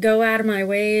go out of my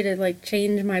way to like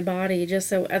change my body just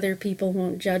so other people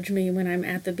won't judge me when I'm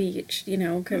at the beach, you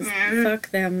know, because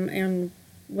fuck them and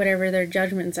whatever their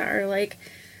judgments are. Like,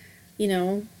 you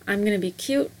know, I'm going to be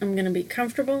cute, I'm going to be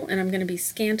comfortable, and I'm going to be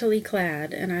scantily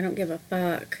clad, and I don't give a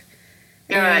fuck.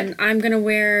 Good. And I'm going to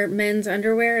wear men's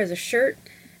underwear as a shirt,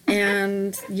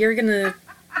 and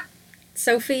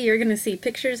Sophie, you're going to see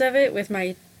pictures of it with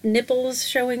my nipples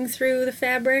showing through the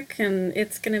fabric, and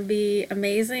it's going to be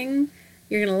amazing.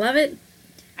 You're going to love it.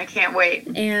 I can't wait.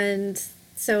 And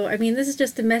so, I mean, this is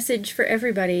just a message for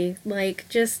everybody. Like,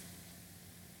 just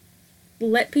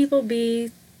let people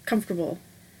be comfortable.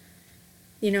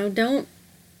 You know, don't,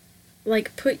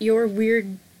 like, put your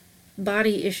weird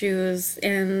body issues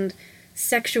and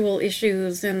sexual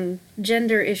issues and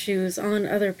gender issues on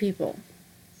other people.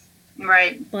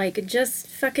 Right. Like, just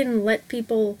fucking let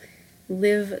people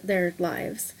live their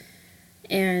lives.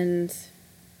 And,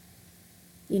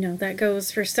 you know, that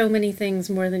goes for so many things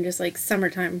more than just, like,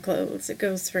 summertime clothes. It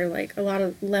goes for, like, a lot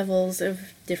of levels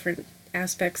of different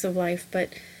aspects of life. But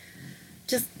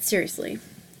just, seriously,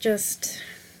 just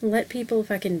let people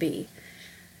fucking be.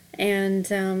 And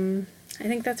I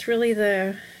think that's really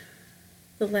the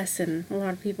lesson a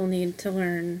lot of people need to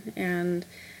learn. And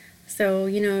so,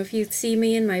 you know, if you see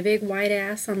me in my big white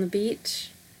ass on the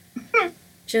beach,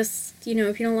 just, you know,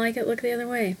 if you don't like it, look the other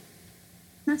way.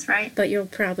 That's right. But you'll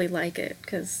probably like it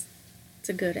because it's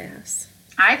a good ass.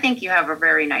 I think you have a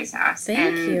very nice ass.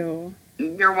 Thank you.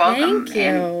 You're welcome. Thank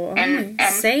you. And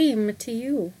same to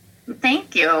you.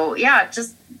 Thank you. Yeah,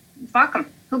 just fuck them.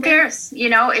 Who cares? You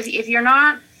know, if you're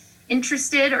not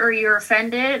interested or you're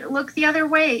offended, look the other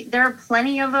way. There are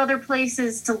plenty of other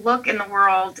places to look in the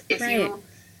world. If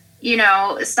you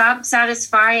know, stop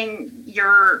satisfying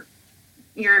your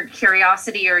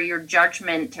curiosity or your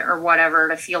judgment or whatever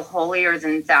to feel holier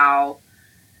than thou,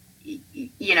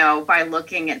 you know, by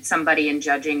looking at somebody and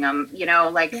judging them, you know,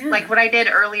 like what I did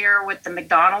earlier with the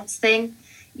McDonald's thing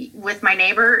with my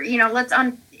neighbor. You know, let's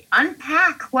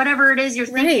unpack whatever it is you're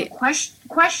thinking.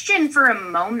 Question for a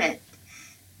moment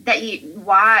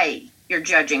why you're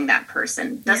judging that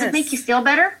person. Does it make you feel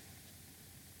better?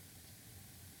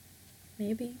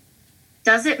 Maybe.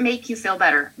 Does it make you feel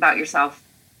better about yourself?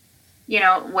 You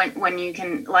know, when you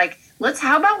can, like,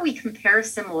 how about we compare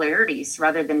similarities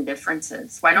rather than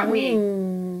differences? Why don't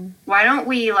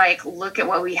we like look at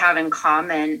what we have in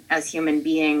common as human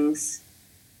beings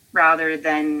rather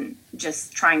than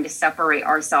just trying to separate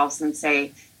ourselves and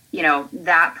say, you know,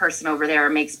 that person over there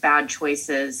makes bad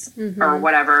choices or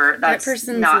whatever. That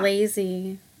person's not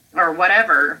lazy. Or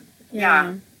whatever.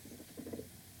 Yeah.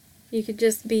 You could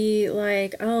just be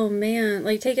like, oh man,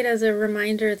 like take it as a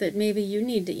reminder that maybe you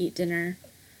need to eat dinner.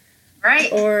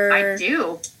 Right. Or I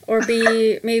do. Or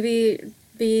maybe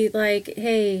be like,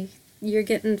 hey, you're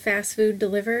getting fast food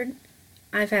delivered?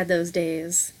 I've had those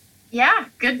days. Yeah,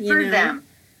 good for them.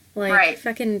 Like,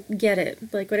 fucking get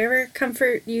it. Like, whatever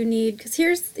comfort you need. Because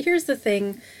here's the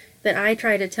thing that I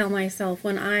try to tell myself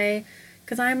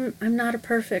because I'm not a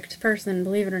perfect person,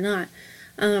 believe it or not.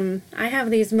 I have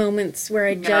these moments where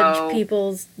I judge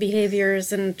people's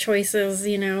behaviors and choices,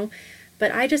 you know.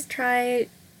 But I just try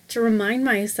to remind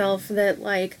myself that,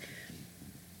 like,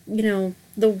 you know,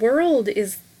 the world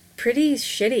is pretty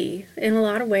shitty in a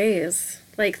lot of ways.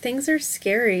 Like, things are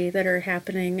scary that are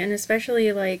happening. And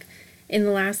especially, like, in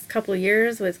the last couple of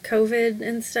years with COVID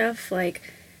and stuff, like,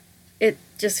 it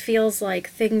just feels like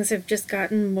things have just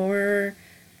gotten more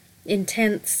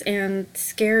intense and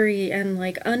scary and,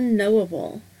 like,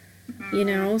 unknowable, you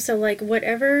know? So, like,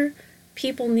 whatever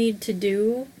people need to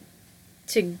do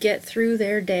to get through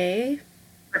their day.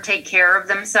 Or take care of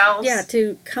themselves. Yeah,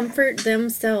 to comfort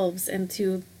themselves and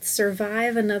to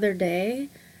survive another day,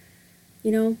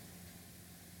 you know,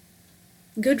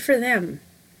 good for them.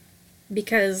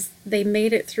 Because they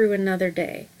made it through another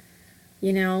day,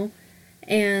 you know?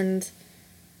 And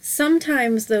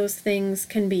sometimes those things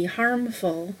can be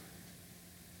harmful,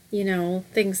 you know,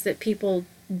 things that people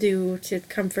do to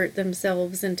comfort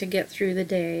themselves and to get through the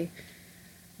day.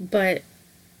 But,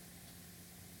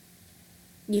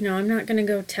 you know, I'm not going to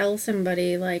go tell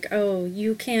somebody, like, oh,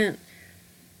 you can't,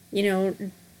 you know,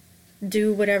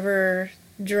 do whatever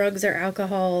drugs or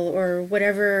alcohol or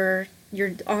whatever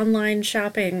your online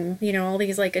shopping, you know, all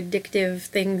these like addictive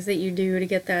things that you do to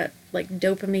get that like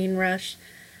dopamine rush.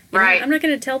 You know, Right. I'm not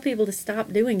going to tell people to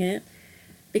stop doing it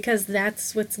because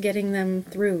that's what's getting them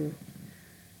through,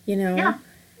 you know? Yeah.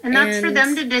 And that's for And-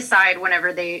 them to decide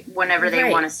whenever they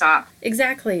Right. want to stop.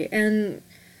 Exactly. And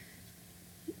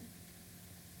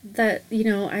that, you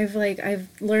know, I've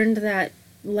learned that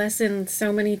lesson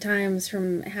so many times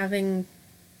from having,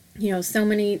 you know, so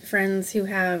many friends who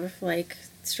have like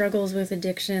struggles with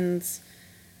addictions.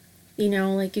 You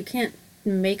know, like you can't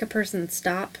make a person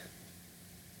stop.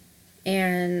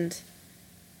 And,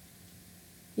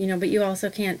 you know, but you also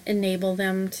can't enable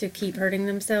them to keep hurting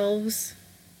themselves.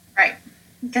 Right.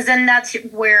 Because then that's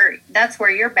where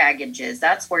your baggage is.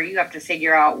 That's where you have to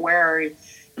figure out where are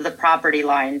the property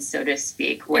lines, so to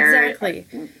speak. Exactly.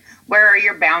 Where are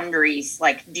your boundaries?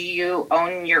 Like, do you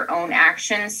own your own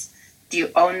actions? Do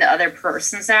you own the other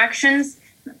person's actions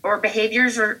or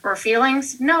behaviors or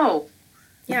feelings? No.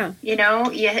 Yeah. You know,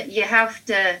 you have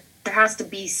to, there has to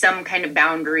be some kind of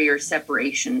boundary or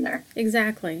separation there.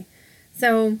 Exactly.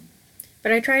 So,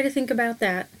 but I try to think about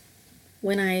that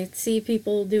when I see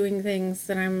people doing things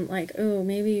that I'm like, oh,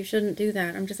 maybe you shouldn't do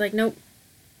that. I'm just like, nope.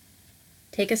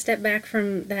 Take a step back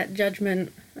from that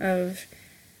judgment of,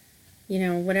 you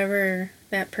know, whatever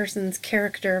that person's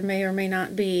character may or may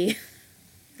not be.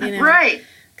 You know? Right.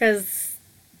 Because,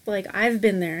 like, I've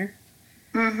been there,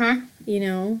 Mm-hmm. you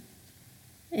know,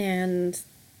 and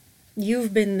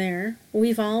you've been there.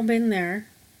 We've all been there.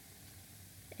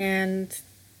 And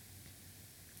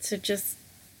so just,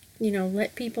 you know,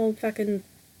 let people fucking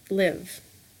live.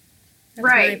 That's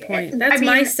Right. my point. That's I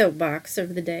my mean- soapbox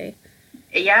of the day.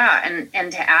 Yeah,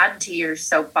 and to add to your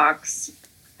soapbox,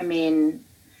 I mean,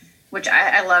 which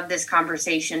I love this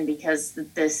conversation because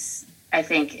this, I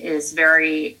think, is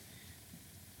very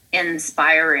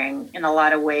inspiring in a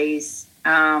lot of ways.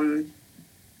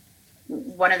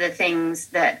 One of the things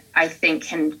that I think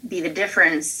can be the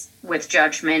difference with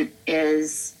judgment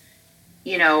is,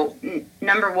 you know,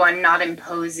 number one, not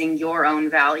imposing your own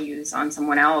values on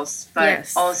someone else, but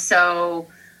Yes. also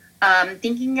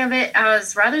thinking of it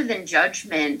as, rather than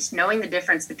judgment, knowing the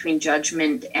difference between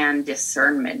judgment and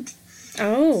discernment.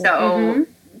 Oh. So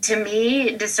to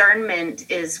me, discernment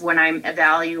is when I'm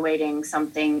evaluating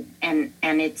something and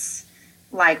it's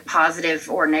like positive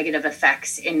or negative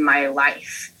effects in my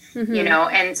life, you know?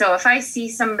 And so if I see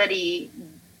somebody,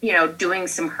 you know, doing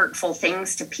some hurtful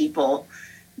things to people,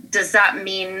 does that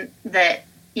mean that,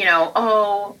 you know,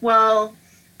 oh, well,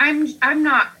 I'm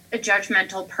not a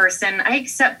judgmental person. I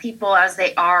accept people as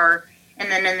they are.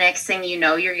 And then the next thing you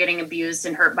know, you're getting abused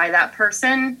and hurt by that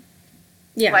person.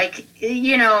 Yeah. Like,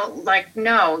 you know, like,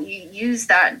 no, you use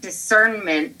that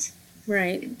discernment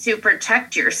Right. to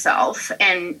protect yourself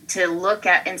and to look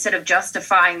at, instead of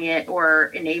justifying it or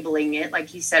enabling it,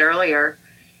 like you said earlier,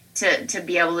 to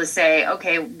be able to say,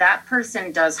 okay, that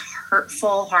person does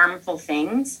hurtful, harmful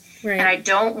things, Right. and I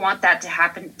don't want that to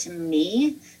happen to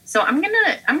me. So I'm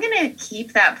gonna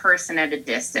keep that person at a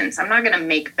distance. I'm not gonna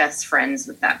make best friends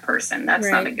with that person. That's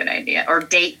not a Right. good idea. Or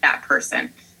date that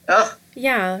person. Ugh.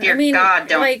 Yeah. Dear I mean, God,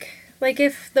 don't. like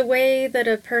if the way that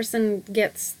a person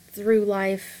gets through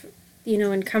life, you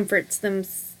know, and comforts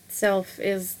themselves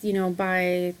is, you know,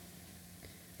 by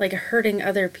like hurting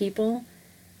other people,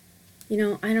 you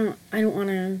know, I don't want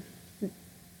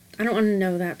to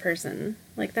know that person.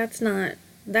 Like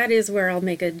that is where I'll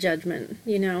make a judgment,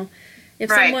 you know. If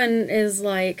Right. someone is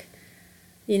like,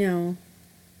 you know,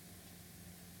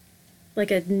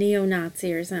 like a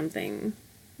neo-Nazi or something,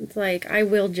 it's like I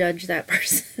will judge that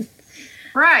person.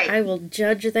 Right. I will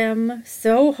judge them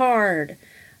so hard.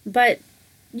 But,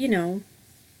 you know,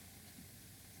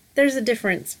 there's a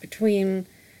difference between,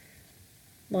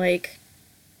 like,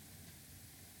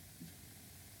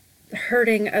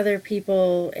 hurting other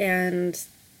people and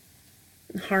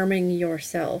harming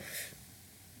yourself.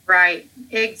 Right.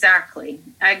 Exactly.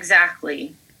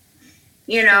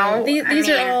 You know, So these I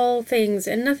mean, are all things,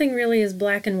 and nothing really is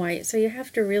black and white. So you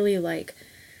have to really, like,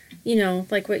 you know,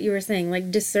 like what you were saying,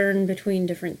 like discern between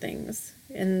different things.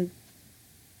 And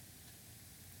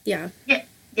yeah.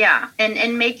 Yeah,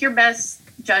 and make your best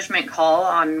judgment call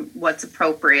on what's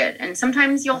appropriate. And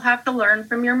sometimes you'll have to learn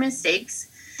from your mistakes.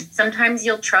 Sometimes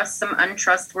you'll trust some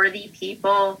untrustworthy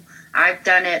people. I've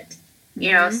done it.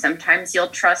 You know, sometimes you'll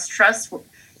trust.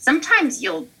 Sometimes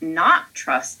you'll not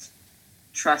trust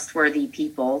trustworthy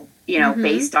people, you know,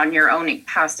 based on your own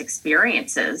past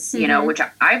experiences, you know, which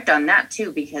I've done that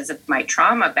too because of my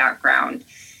trauma background.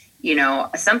 You know,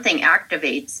 something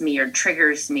activates me or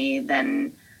triggers me,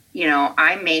 then you know,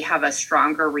 I may have a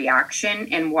stronger reaction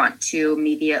and want to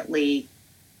immediately,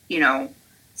 you know,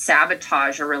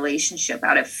 sabotage a relationship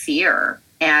out of fear,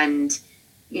 and,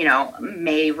 you know,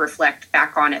 may reflect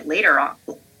back on it later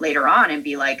on and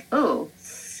be like, oh,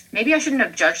 maybe I shouldn't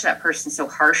have judged that person so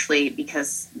harshly,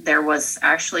 because there was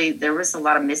a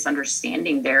lot of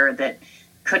misunderstanding there that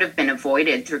could have been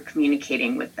avoided through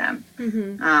communicating with them,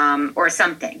 or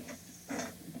something.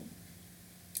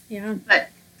 Yeah. But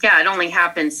yeah, it only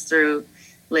happens through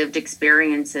lived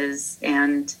experiences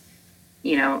and,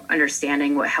 you know,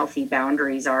 understanding what healthy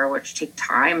boundaries are, which take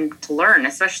time to learn,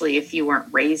 especially if you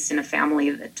weren't raised in a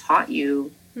family that taught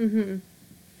you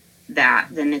that,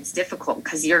 then it's difficult,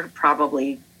 because you're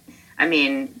probably, I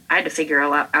mean, I had to figure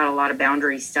out a lot of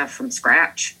boundary stuff from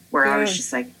scratch, where I was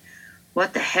just like,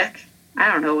 what the heck?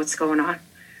 I don't know what's going on.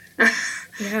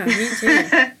 Yeah, me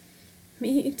too.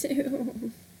 Me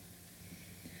too.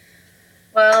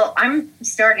 Well, I'm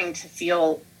starting to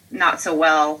feel not so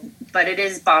well, but it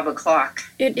is Bob o'clock.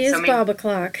 It is Bob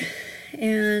o'clock,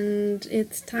 and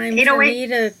it's time for me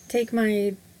to take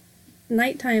my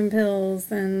nighttime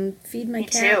pills and feed my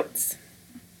cats.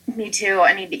 Me too.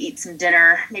 I need to eat some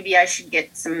dinner. Maybe I should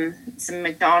get some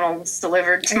McDonald's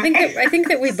delivered to I think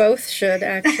that we both should,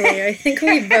 actually. I think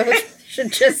we both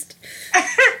should just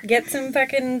get some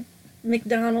fucking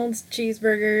McDonald's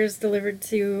cheeseburgers delivered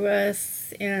to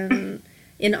us, and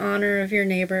in honor of your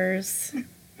neighbors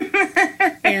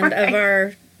and of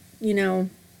our, you know,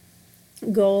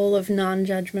 goal of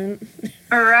non-judgment.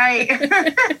 All right.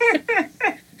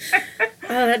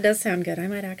 Oh, that does sound good. I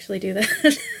might actually do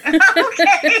that.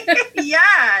 Okay.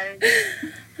 Yeah.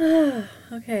 Oh,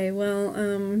 okay.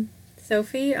 Well,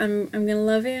 Sophie, I'm gonna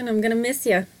love you and I'm gonna miss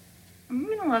you. I'm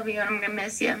gonna love you and I'm gonna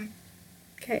miss you.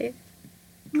 Okay.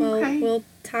 Well, we'll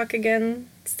talk again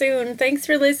soon. Thanks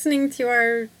for listening to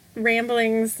our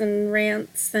ramblings and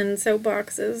rants and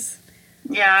soapboxes.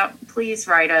 Yeah, please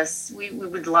write us. We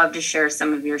would love to share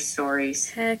some of your stories.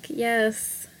 Heck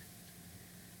yes.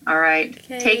 All right.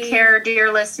 Okay. Take care,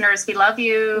 dear listeners. We love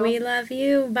you. We love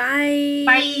you. Bye.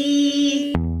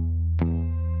 Bye.